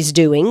in what He's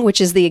doing, which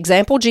is the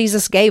example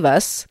Jesus gave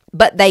us,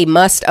 but they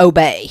must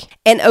obey.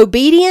 And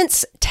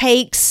obedience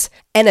takes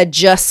an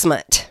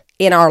adjustment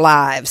in our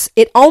lives.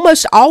 It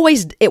always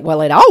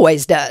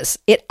does.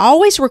 It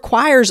always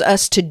requires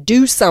us to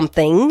do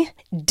something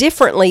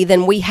differently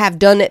than we have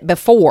done it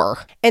before.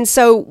 And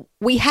so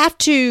we have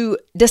to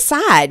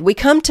decide. We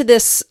come to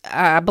this,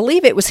 I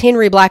believe it was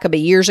Henry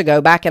Blackaby years ago,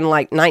 back in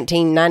like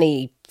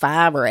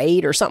 1995 or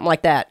 8 or something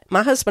like that.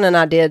 My husband and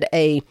I did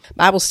a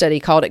Bible study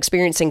called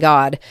Experiencing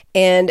God,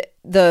 and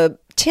the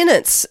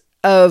tenets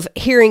of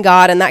hearing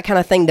God and that kind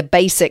of thing, the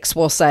basics,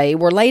 we'll say,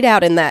 were laid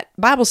out in that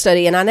Bible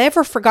study. And I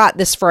never forgot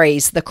this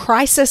phrase, the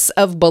crisis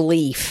of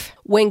belief.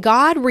 When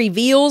God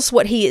reveals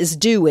what he is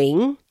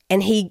doing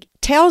and he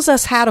tells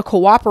us how to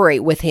cooperate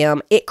with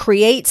him, it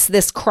creates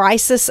this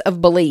crisis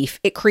of belief.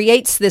 It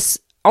creates this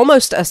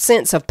almost a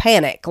sense of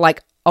panic,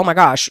 like, oh my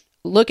gosh,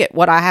 look at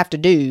what I have to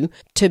do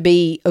to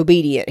be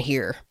obedient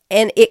here.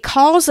 And it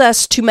calls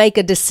us to make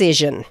a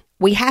decision.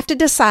 We have to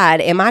decide,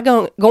 am I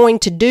going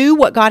to do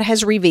what God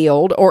has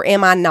revealed or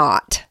am I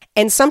not?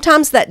 And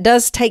sometimes that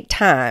does take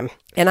time.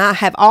 And I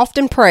have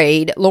often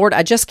prayed, Lord,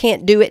 I just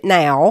can't do it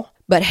now,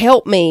 but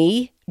help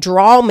me,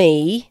 draw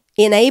me,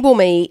 enable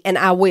me, and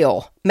I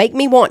will. Make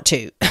me want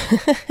to.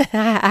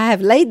 I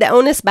have laid the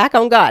onus back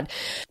on God.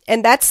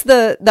 And that's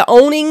the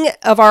owning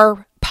of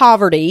our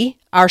poverty,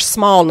 our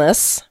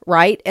smallness,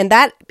 right? And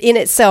that in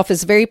itself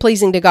is very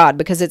pleasing to God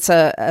because it's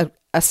a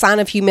sign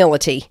of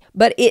humility.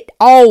 But it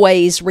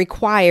always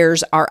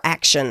requires our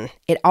action.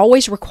 It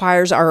always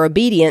requires our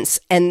obedience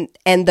and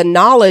the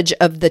knowledge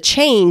of the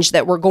change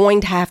that we're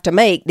going to have to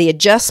make, the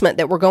adjustment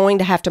that we're going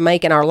to have to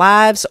make in our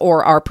lives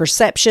or our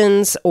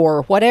perceptions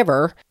or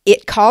whatever.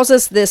 It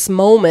causes this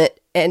moment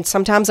and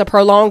sometimes a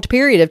prolonged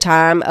period of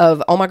time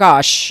of, oh my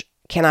gosh,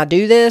 can I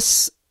do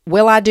this?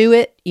 Will I do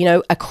it?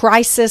 A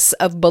crisis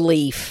of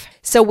belief.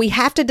 So we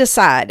have to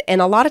decide.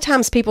 And a lot of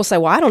times people say,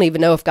 well, I don't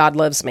even know if God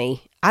loves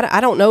me.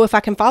 I don't know if I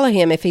can follow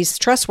him, if he's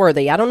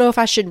trustworthy. I don't know if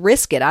I should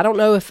risk it. I don't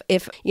know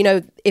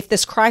if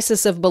this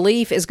crisis of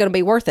belief is going to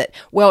be worth it.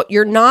 Well,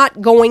 you're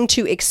not going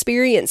to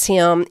experience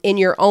him in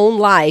your own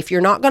life. You're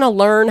not going to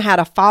learn how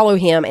to follow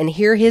him and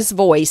hear his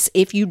voice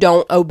if you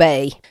don't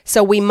obey.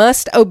 So we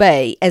must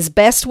obey as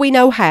best we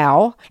know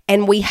how,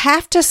 and we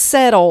have to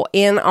settle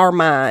in our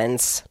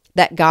minds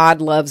that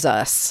God loves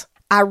us.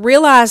 I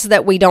realize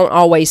that we don't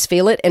always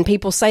feel it, and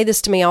people say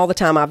this to me all the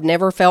time. I've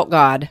never felt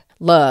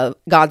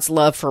God's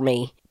love for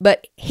me.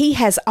 But he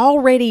has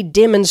already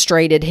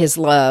demonstrated his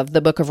love,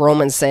 the book of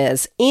Romans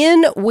says.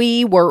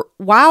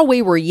 While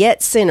we were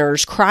yet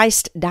sinners,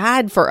 Christ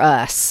died for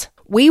us.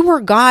 We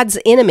were God's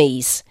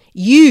enemies.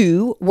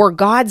 You were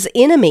God's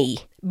enemy.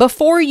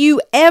 Before you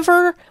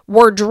ever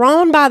were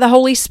drawn by the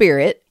Holy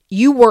Spirit,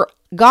 you were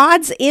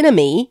God's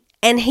enemy,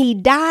 and he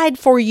died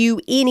for you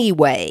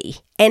anyway.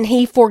 And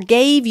he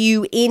forgave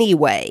you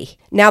anyway.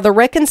 Now, the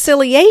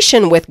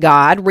reconciliation with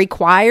God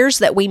requires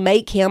that we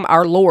make him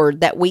our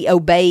Lord, that we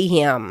obey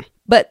him.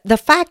 But the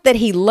fact that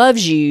he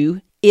loves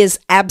you is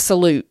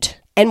absolute.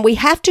 And we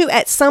have to,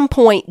 at some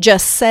point,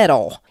 just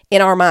settle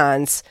in our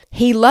minds,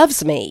 he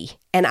loves me,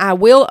 and I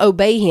will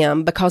obey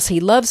him because he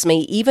loves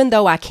me, even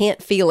though I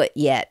can't feel it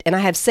yet. And I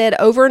have said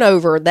over and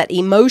over that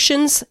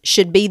emotions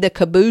should be the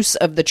caboose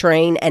of the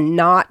train and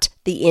not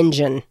the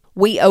engine.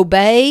 We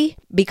obey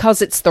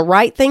because it's the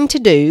right thing to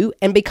do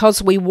and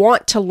because we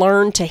want to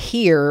learn to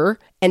hear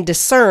and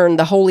discern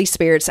the Holy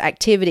Spirit's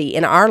activity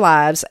in our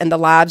lives and the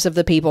lives of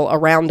the people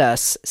around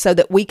us so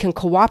that we can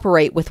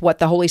cooperate with what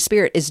the Holy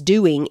Spirit is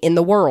doing in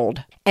the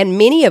world. And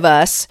many of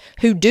us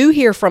who do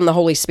hear from the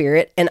Holy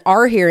Spirit and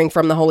are hearing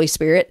from the Holy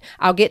Spirit,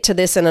 I'll get to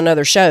this in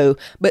another show,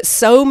 but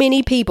so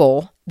many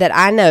people that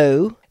I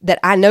know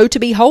to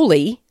be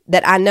holy,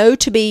 that I know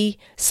to be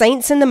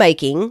saints in the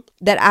making,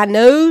 that I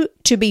know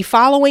to be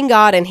following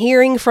God and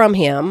hearing from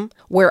him,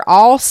 we're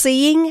all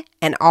seeing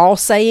and all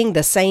saying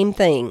the same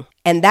thing.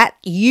 And that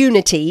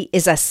unity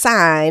is a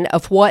sign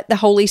of what the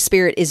Holy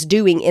Spirit is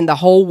doing in the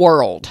whole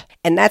world.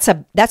 And that's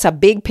a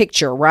big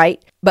picture,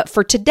 right? But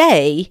for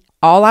today,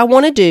 all I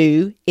want to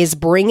do is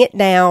bring it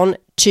down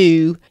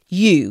to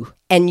you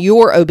and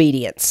your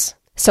obedience.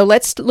 So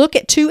let's look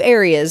at two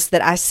areas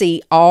that I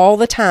see all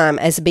the time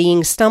as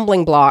being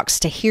stumbling blocks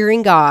to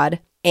hearing God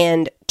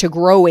and to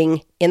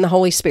growing in the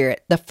Holy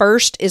Spirit. The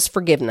first is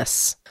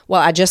forgiveness.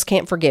 Well, I just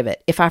can't forgive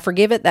it. If I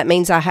forgive it, that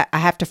means I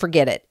have to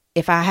forget it.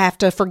 If I have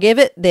to forgive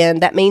it, then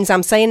that means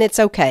I'm saying it's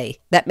okay.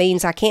 That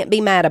means I can't be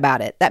mad about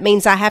it. That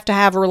means I have to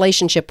have a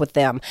relationship with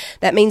them.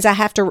 That means I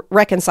have to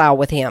reconcile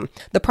with him.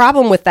 The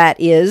problem with that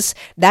is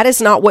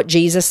not what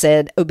Jesus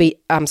said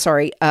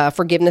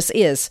forgiveness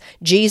is.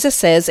 Jesus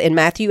says in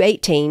Matthew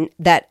 18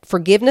 that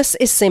forgiveness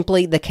is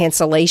simply the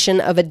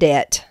cancellation of a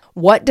debt.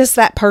 What does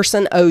that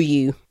person owe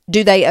you?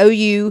 Do they owe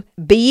you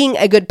being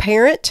a good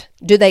parent?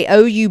 Do they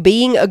owe you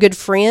being a good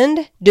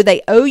friend? Do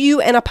they owe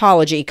you an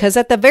apology? Because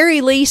at the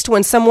very least,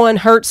 when someone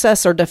hurts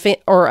us or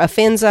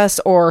offends us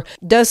or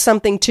does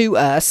something to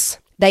us,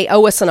 they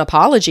owe us an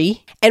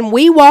apology. And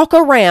we walk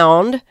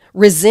around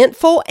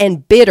resentful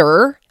and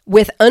bitter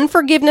with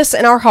unforgiveness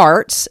in our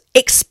hearts,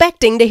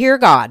 expecting to hear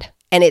God.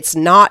 And it's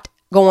not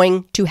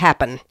going to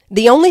happen.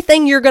 The only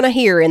thing you're going to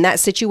hear in that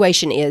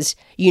situation is,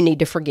 you need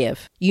to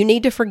forgive. You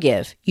need to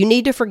forgive. You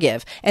need to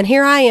forgive. And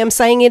here I am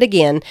saying it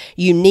again.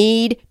 You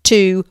need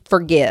to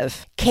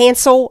forgive.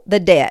 Cancel the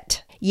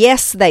debt.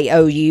 Yes, they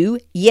owe you.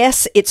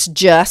 Yes, it's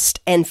just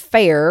and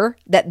fair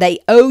that they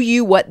owe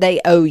you what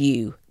they owe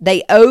you.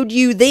 They owed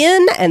you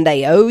then and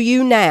they owe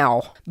you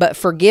now. But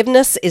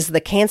forgiveness is the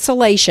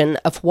cancellation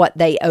of what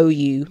they owe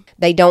you.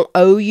 They don't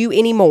owe you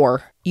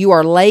anymore. You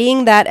are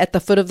laying that at the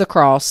foot of the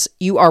cross.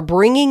 You are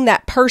bringing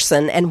that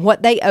person and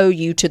what they owe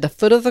you to the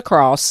foot of the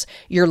cross.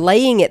 You're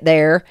laying it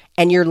there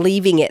and you're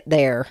leaving it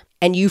there.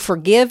 And you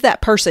forgive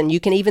that person. You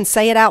can even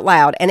say it out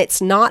loud. And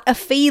it's not a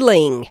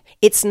feeling.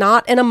 It's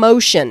not an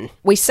emotion.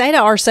 We say to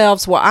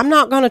ourselves, well, I'm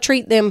not going to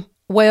treat them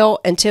well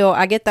until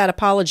I get that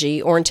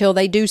apology or until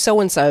they do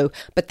so-and-so.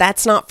 But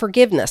that's not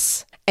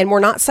forgiveness. And we're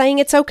not saying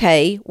it's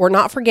okay. We're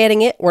not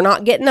forgetting it. We're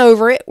not getting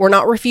over it. We're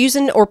not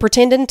refusing or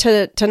pretending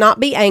to not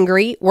be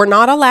angry. We're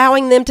not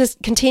allowing them to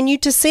continue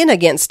to sin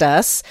against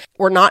us.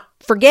 We're not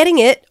forgetting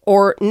it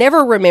or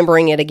never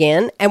remembering it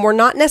again. And we're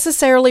not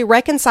necessarily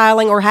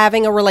reconciling or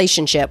having a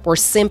relationship. We're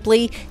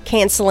simply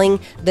canceling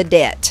the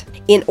debt.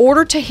 In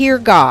order to hear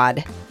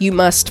God, you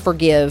must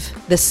forgive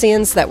the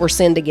sins that were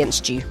sinned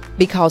against you.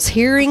 Because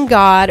hearing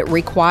God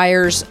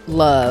requires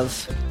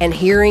love, and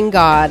hearing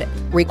God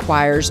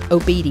requires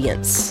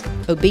obedience.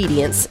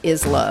 Obedience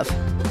is love.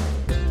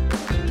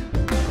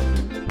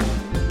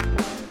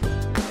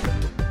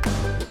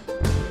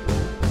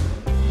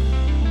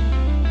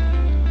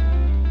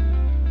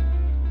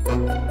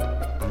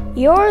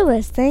 You're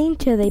listening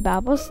to the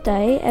Bible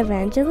Study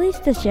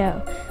Evangelista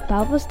Show.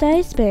 Bible study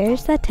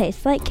experience that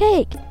tastes like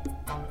cake.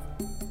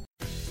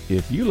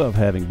 If you love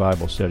having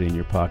Bible study in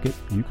your pocket,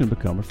 you can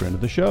become a friend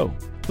of the show.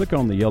 Click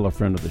on the yellow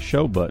Friend of the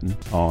Show button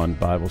on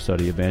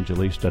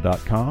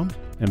BibleStudyEvangelista.com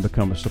and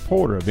become a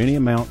supporter of any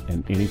amount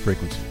and any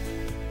frequency.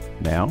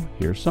 Now,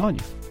 here's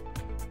Sonia.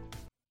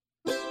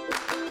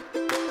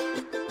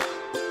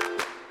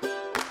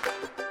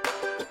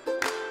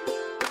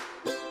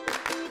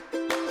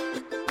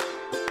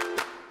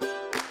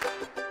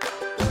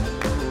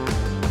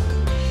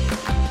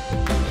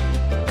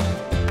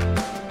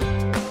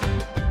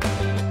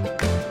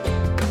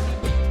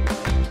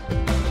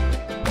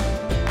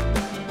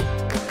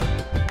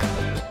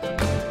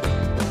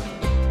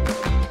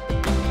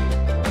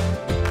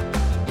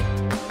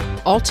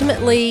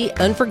 Ultimately,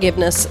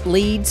 unforgiveness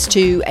leads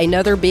to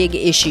another big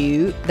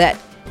issue that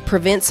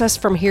prevents us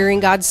from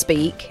hearing God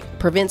speak,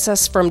 prevents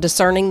us from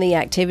discerning the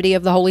activity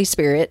of the Holy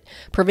Spirit,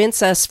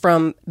 prevents us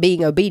from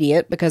being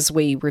obedient because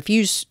we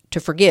refuse to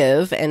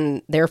forgive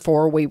and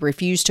therefore we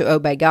refuse to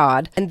obey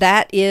God. And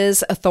that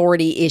is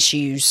authority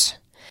issues.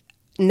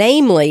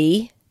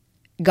 Namely,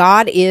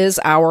 God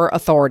is our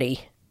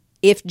authority.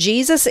 If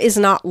Jesus is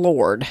not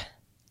Lord,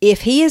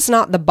 if He is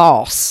not the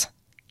boss,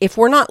 if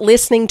we're not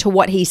listening to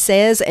what He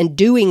says and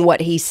doing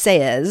what He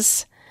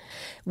says,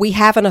 we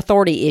have an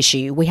authority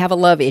issue. We have a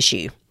love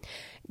issue.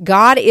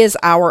 God is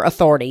our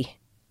authority.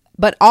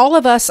 But all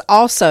of us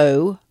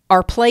also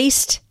are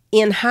placed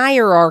in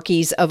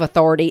hierarchies of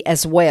authority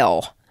as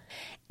well.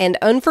 And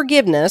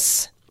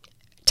unforgiveness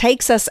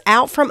takes us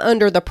out from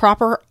under the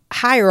proper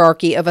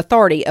hierarchy of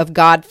authority of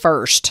God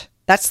first.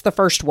 That's the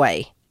first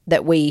way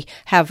that we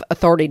have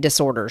authority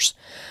disorders.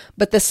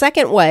 But the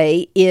second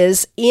way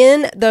is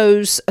in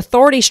those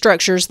authority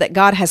structures that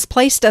God has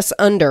placed us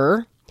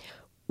under,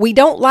 we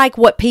don't like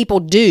what people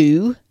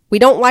do. We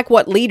don't like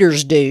what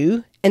leaders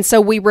do. And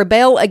so we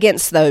rebel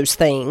against those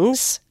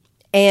things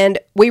and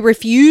we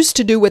refuse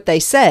to do what they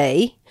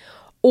say,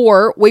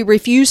 or we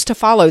refuse to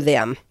follow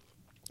them.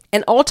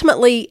 And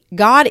ultimately,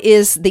 God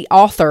is the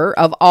author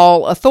of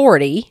all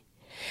authority.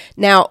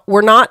 Now,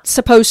 we're not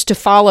supposed to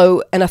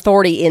follow an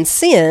authority in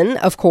sin,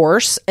 of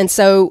course, and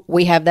so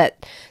we have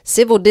that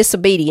civil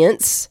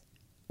disobedience,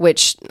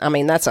 which, I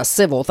mean, that's a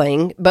civil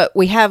thing, but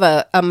we have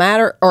a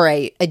matter or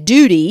a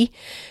duty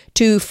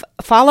to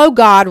follow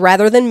God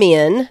rather than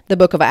men, the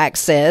book of Acts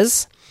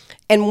says.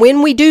 And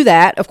when we do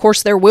that, of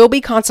course, there will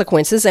be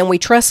consequences, and we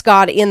trust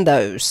God in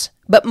those.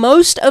 But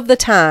most of the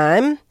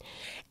time,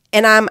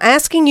 and I'm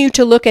asking you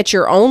to look at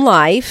your own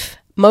life,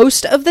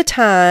 most of the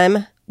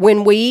time,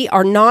 when we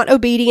are not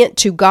obedient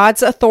to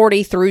God's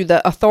authority through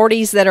the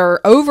authorities that are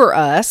over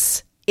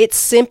us, it's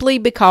simply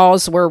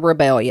because we're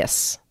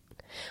rebellious.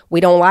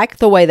 We don't like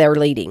the way they're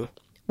leading.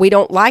 We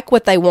don't like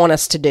what they want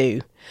us to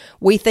do.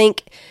 We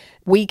think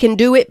we can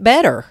do it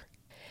better.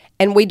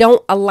 And we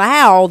don't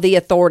allow the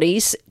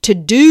authorities to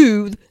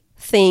do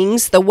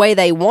things the way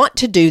they want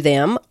to do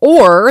them,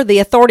 or the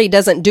authority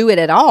doesn't do it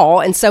at all,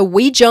 and so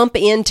we jump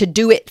in to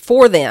do it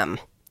for them,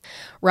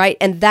 right?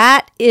 And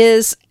that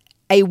is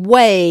a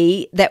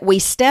way that we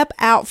step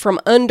out from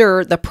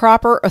under the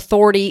proper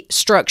authority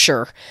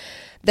structure.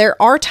 There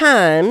are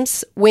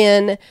times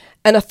when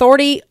an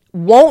authority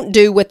won't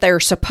do what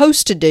they're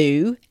supposed to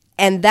do,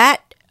 and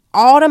that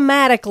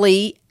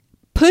automatically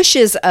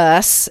pushes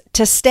us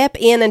to step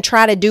in and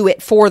try to do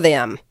it for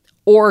them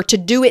or to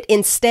do it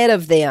instead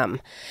of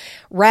them,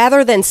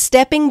 rather than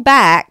stepping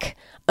back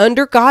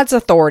under God's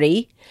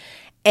authority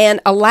and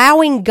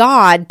allowing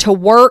God to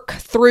work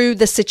through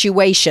the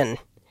situation,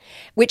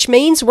 which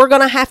means we're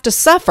going to have to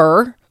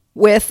suffer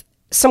with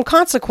some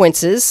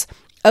consequences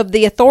of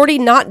the authority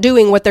not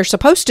doing what they're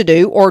supposed to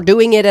do, or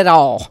doing it at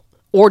all,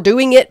 or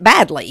doing it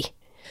badly.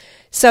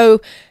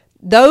 So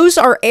Those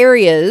are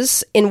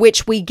areas in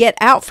which we get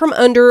out from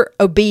under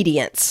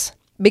obedience,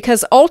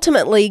 because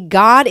ultimately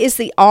God is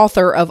the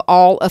author of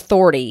all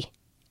authority,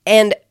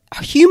 and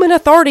human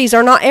authorities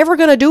are not ever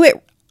going to do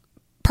it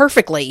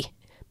perfectly.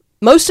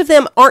 Most of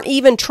them aren't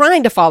even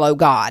trying to follow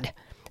God.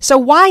 So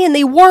why in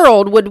the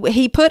world would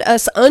he put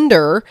us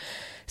under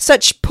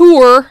such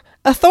poor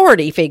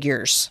authority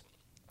figures?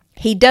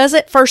 He does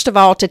it, first of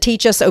all, to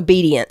teach us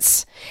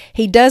obedience.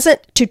 He does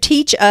it to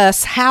teach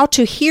us how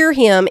to hear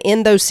him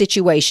in those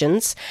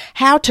situations,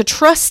 how to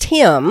trust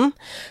him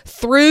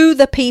through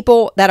the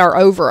people that are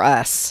over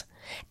us.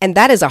 And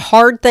that is a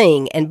hard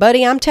thing. And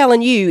buddy, I'm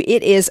telling you,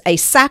 it is a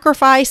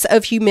sacrifice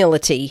of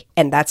humility.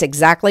 And that's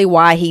exactly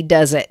why he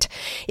does it.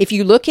 If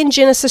you look in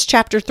Genesis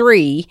chapter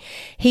 3,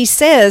 he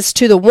says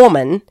to the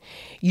woman,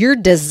 your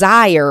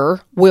desire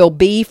will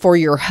be for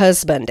your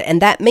husband.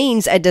 And that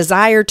means a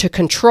desire to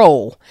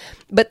control.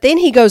 But then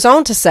he goes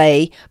on to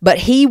say, but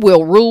he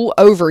will rule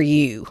over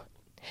you.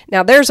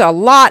 Now, there's a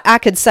lot I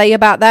could say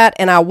about that,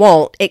 and I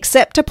won't,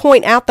 except to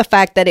point out the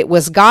fact that it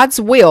was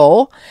God's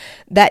will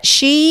that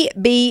she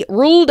be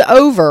ruled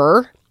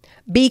over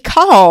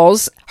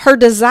because her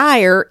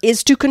desire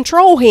is to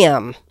control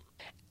him.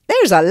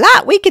 There's a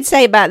lot we could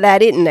say about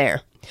that, isn't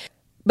there?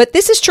 But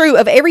this is true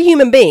of every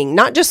human being,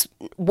 not just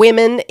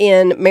women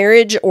in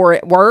marriage or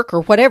at work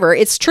or whatever.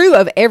 It's true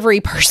of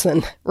every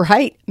person,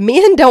 right?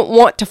 Men don't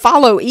want to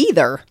follow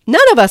either.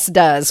 None of us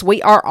does.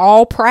 We are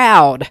all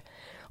proud.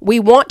 We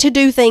want to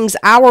do things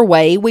our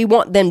way. We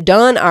want them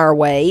done our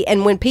way.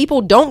 And when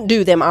people don't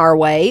do them our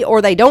way,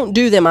 or they don't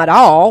do them at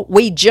all,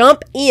 we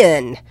jump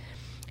in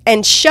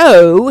and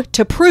show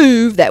to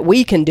prove that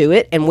we can do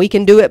it, and we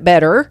can do it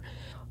better,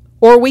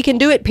 or we can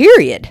do it,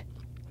 period.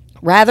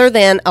 Rather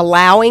than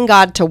allowing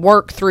God to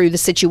work through the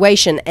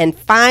situation and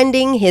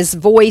finding his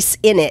voice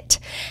in it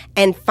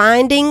and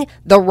finding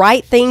the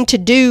right thing to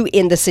do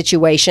in the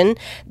situation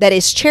that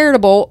is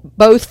charitable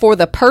both for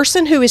the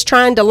person who is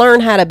trying to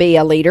learn how to be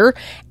a leader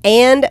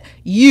and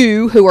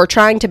you who are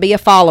trying to be a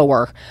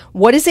follower.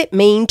 What does it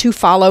mean to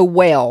follow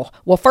well?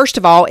 Well, first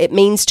of all, it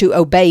means to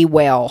obey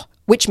well,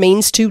 which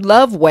means to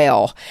love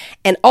well.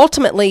 And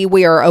ultimately,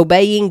 we are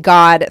obeying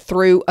God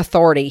through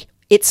authority.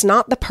 It's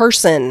not the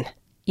person.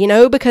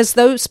 Because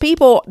those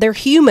people, they're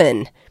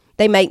human.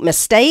 They make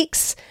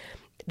mistakes.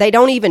 They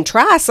don't even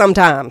try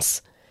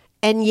sometimes.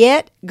 And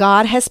yet,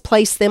 God has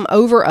placed them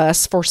over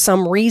us for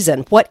some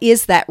reason. What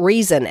is that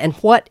reason? And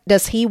what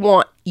does he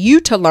want you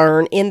to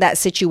learn in that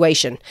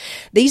situation?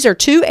 These are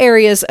two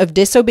areas of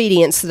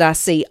disobedience that I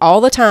see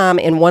all the time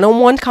in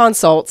one-on-one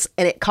consults,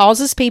 and it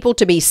causes people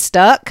to be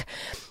stuck.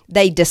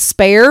 They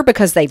despair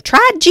because they've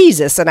tried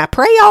Jesus, and I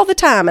pray all the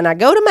time, and I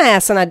go to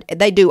Mass, and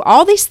they do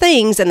all these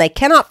things, and they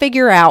cannot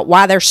figure out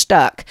why they're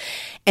stuck.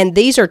 And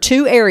these are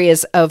two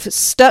areas of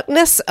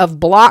stuckness, of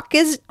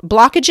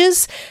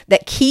blockages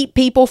that keep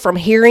people from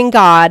hearing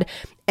God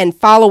and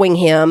following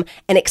him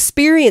and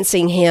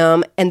experiencing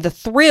him and the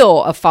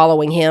thrill of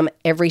following him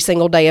every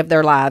single day of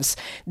their lives.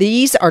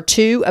 These are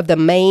two of the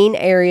main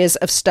areas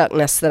of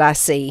stuckness that I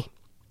see.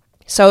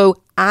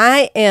 So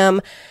I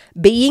am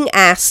being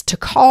asked to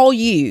call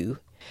you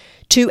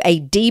to a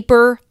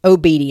deeper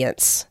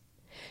obedience,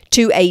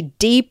 to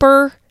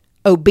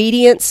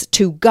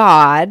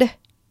God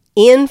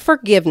in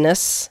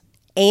forgiveness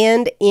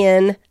and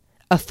in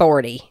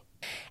authority.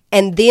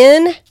 And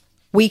then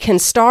we can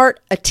start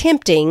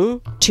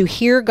attempting to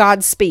hear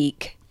God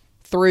speak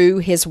through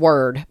his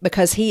word,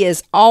 because he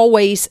is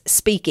always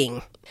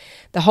speaking.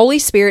 The Holy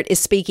Spirit is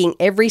speaking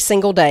every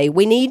single day.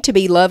 We need to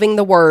be loving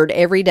the word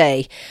every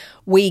day.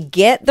 We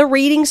get the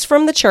readings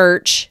from the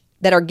church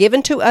that are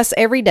given to us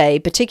every day,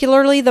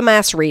 particularly the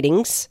Mass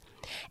readings,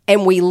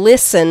 and we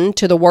listen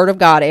to the Word of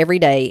God every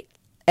day.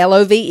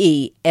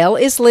 LOVE. L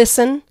is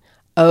listen.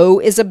 O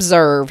is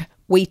observe.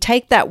 We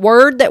take that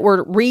word that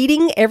we're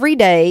reading every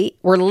day,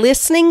 we're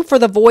listening for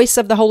the voice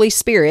of the Holy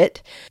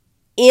Spirit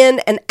in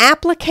an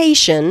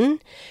application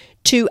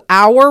to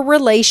our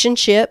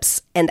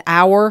relationships and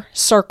our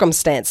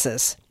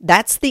circumstances.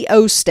 That's the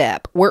O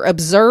step. We're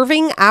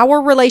observing our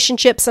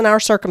relationships and our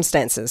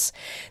circumstances.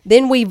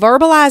 Then we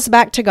verbalize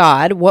back to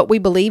God what we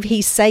believe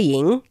he's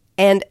saying,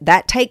 and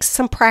that takes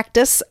some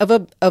practice of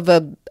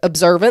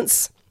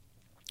observance,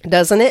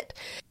 doesn't it?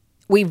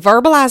 We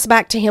verbalize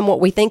back to him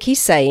what we think he's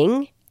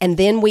saying, and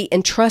then we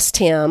entrust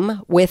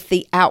him with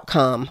the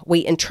outcome.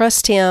 We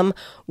entrust him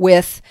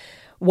with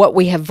what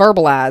we have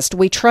verbalized.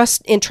 We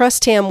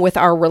entrust him with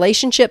our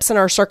relationships and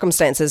our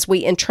circumstances.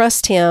 We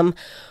entrust him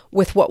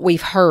with what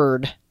we've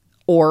heard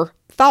or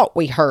thought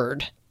we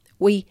heard.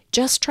 We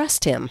just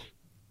trust him.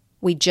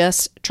 We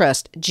just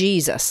trust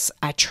Jesus.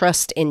 I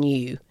trust in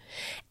you.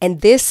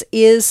 And this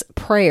is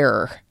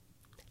prayer.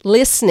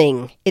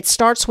 Listening. It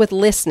starts with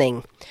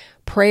listening.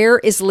 Prayer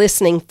is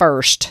listening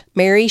first.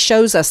 Mary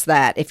shows us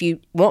that. If you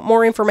want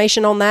more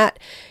information on that,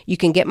 you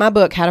can get my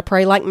book, How to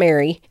Pray Like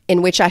Mary,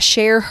 in which I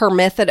share her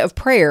method of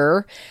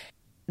prayer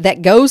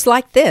that goes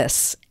like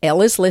this.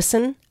 L is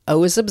listen,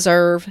 O is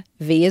observe,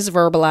 V is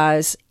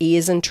verbalize, E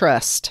is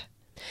entrust.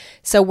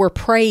 So we're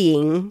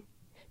praying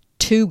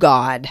to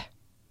God.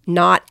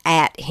 not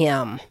at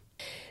Him.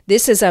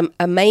 This is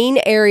a main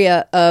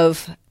area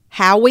of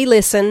how we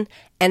listen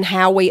and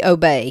how we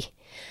obey.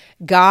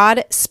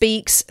 God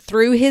speaks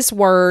through His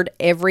Word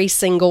every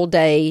single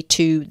day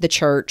to the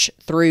church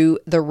through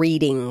the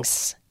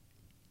readings.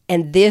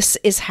 And this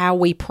is how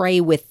we pray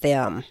with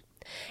them.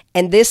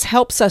 And this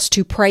helps us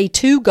to pray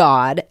to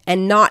God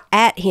and not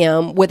at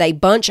Him with a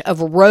bunch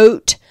of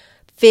rote,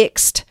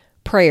 fixed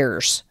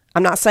prayers.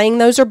 I'm not saying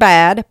those are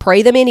bad.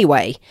 Pray them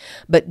anyway.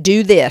 But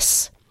do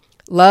this.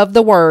 Love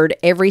the Word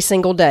every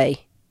single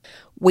day.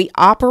 We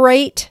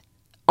operate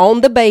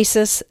on the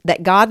basis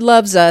that God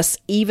loves us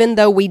even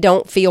though we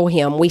don't feel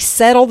Him. We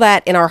settle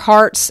that in our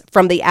hearts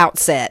from the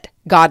outset.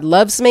 God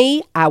loves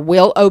me, I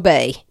will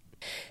obey.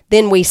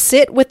 Then we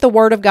sit with the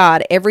Word of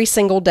God every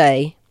single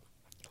day,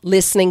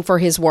 listening for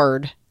His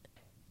Word.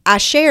 I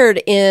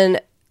shared in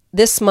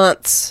this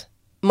month's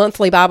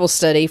monthly Bible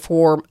study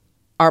for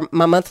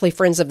my monthly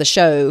friends of the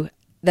show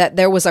that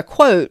there was a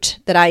quote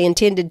that I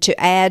intended to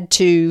add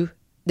to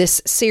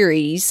this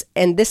series,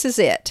 and this is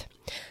it.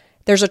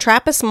 There's a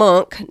Trappist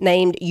monk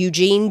named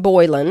Eugene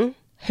Boylan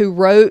who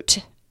wrote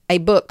a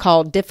book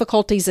called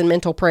Difficulties in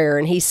Mental Prayer,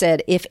 and he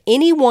said, if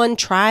anyone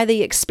try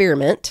the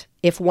experiment,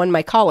 if one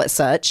may call it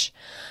such,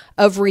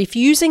 of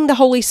refusing the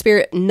Holy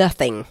Spirit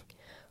nothing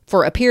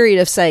for a period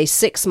of, say,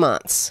 6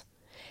 months,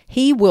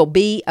 he will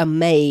be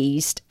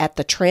amazed at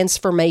the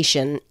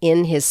transformation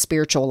in his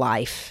spiritual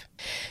life.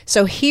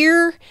 So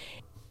here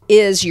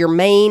is your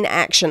main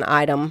action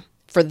item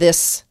for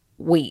this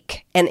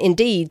week, and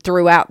indeed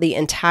throughout the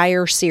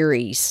entire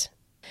series.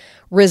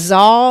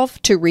 Resolve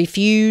to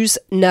refuse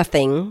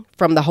nothing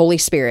from the Holy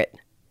Spirit.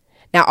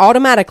 Now,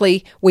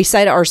 automatically, we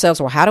say to ourselves,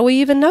 well, how do we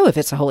even know if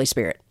it's the Holy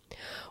Spirit?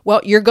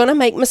 Well, you're going to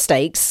make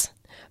mistakes,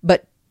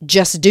 but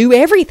just do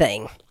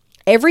everything.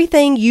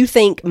 Everything you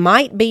think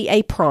might be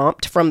a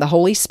prompt from the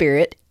Holy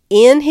Spirit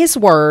in His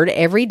Word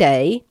every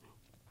day,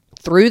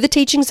 through the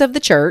teachings of the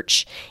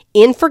church,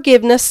 in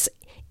forgiveness,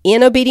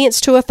 in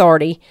obedience to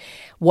authority.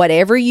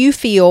 Whatever you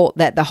feel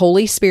that the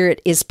Holy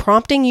Spirit is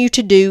prompting you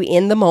to do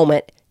in the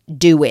moment,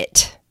 do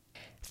it.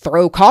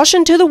 Throw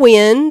caution to the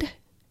wind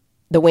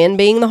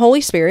being the Holy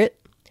Spirit,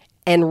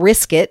 and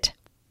risk it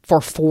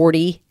for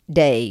 40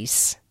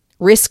 days.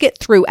 Risk it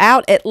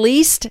throughout at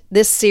least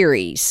this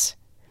series.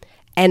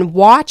 And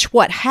watch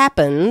what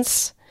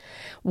happens.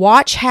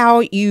 Watch how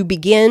you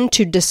begin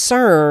to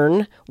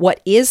discern what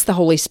is the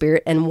Holy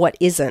Spirit and what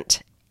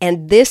isn't.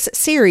 And this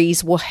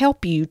series will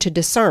help you to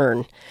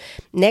discern.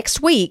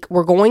 Next week,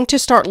 we're going to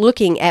start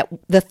looking at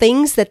the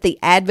things that the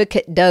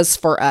advocate does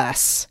for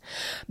us.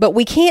 But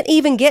we can't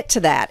even get to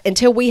that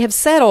until we have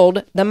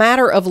settled the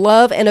matter of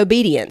love and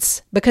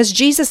obedience. Because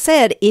Jesus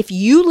said, if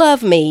you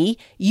love me,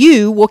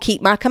 you will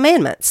keep my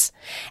commandments.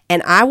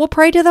 And I will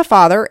pray to the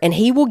Father, and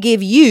He will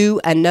give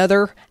you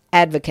another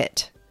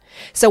advocate.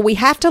 So we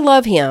have to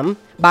love Him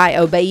by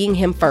obeying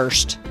Him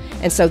first.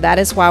 And so that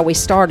is why we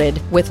started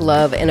with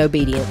love and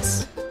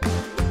obedience.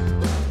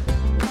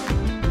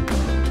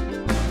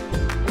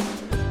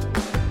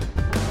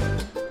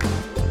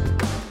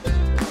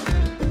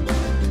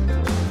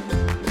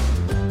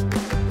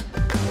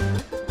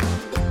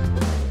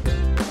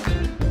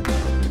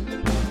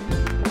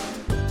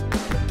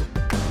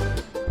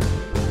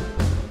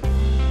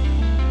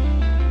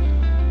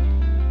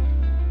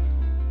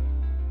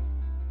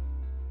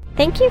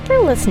 Thank you for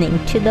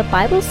listening to the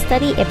Bible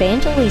Study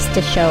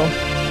Evangelista Show.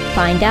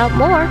 Find out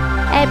more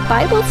at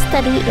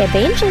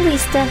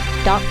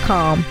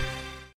BibleStudyEvangelista.com.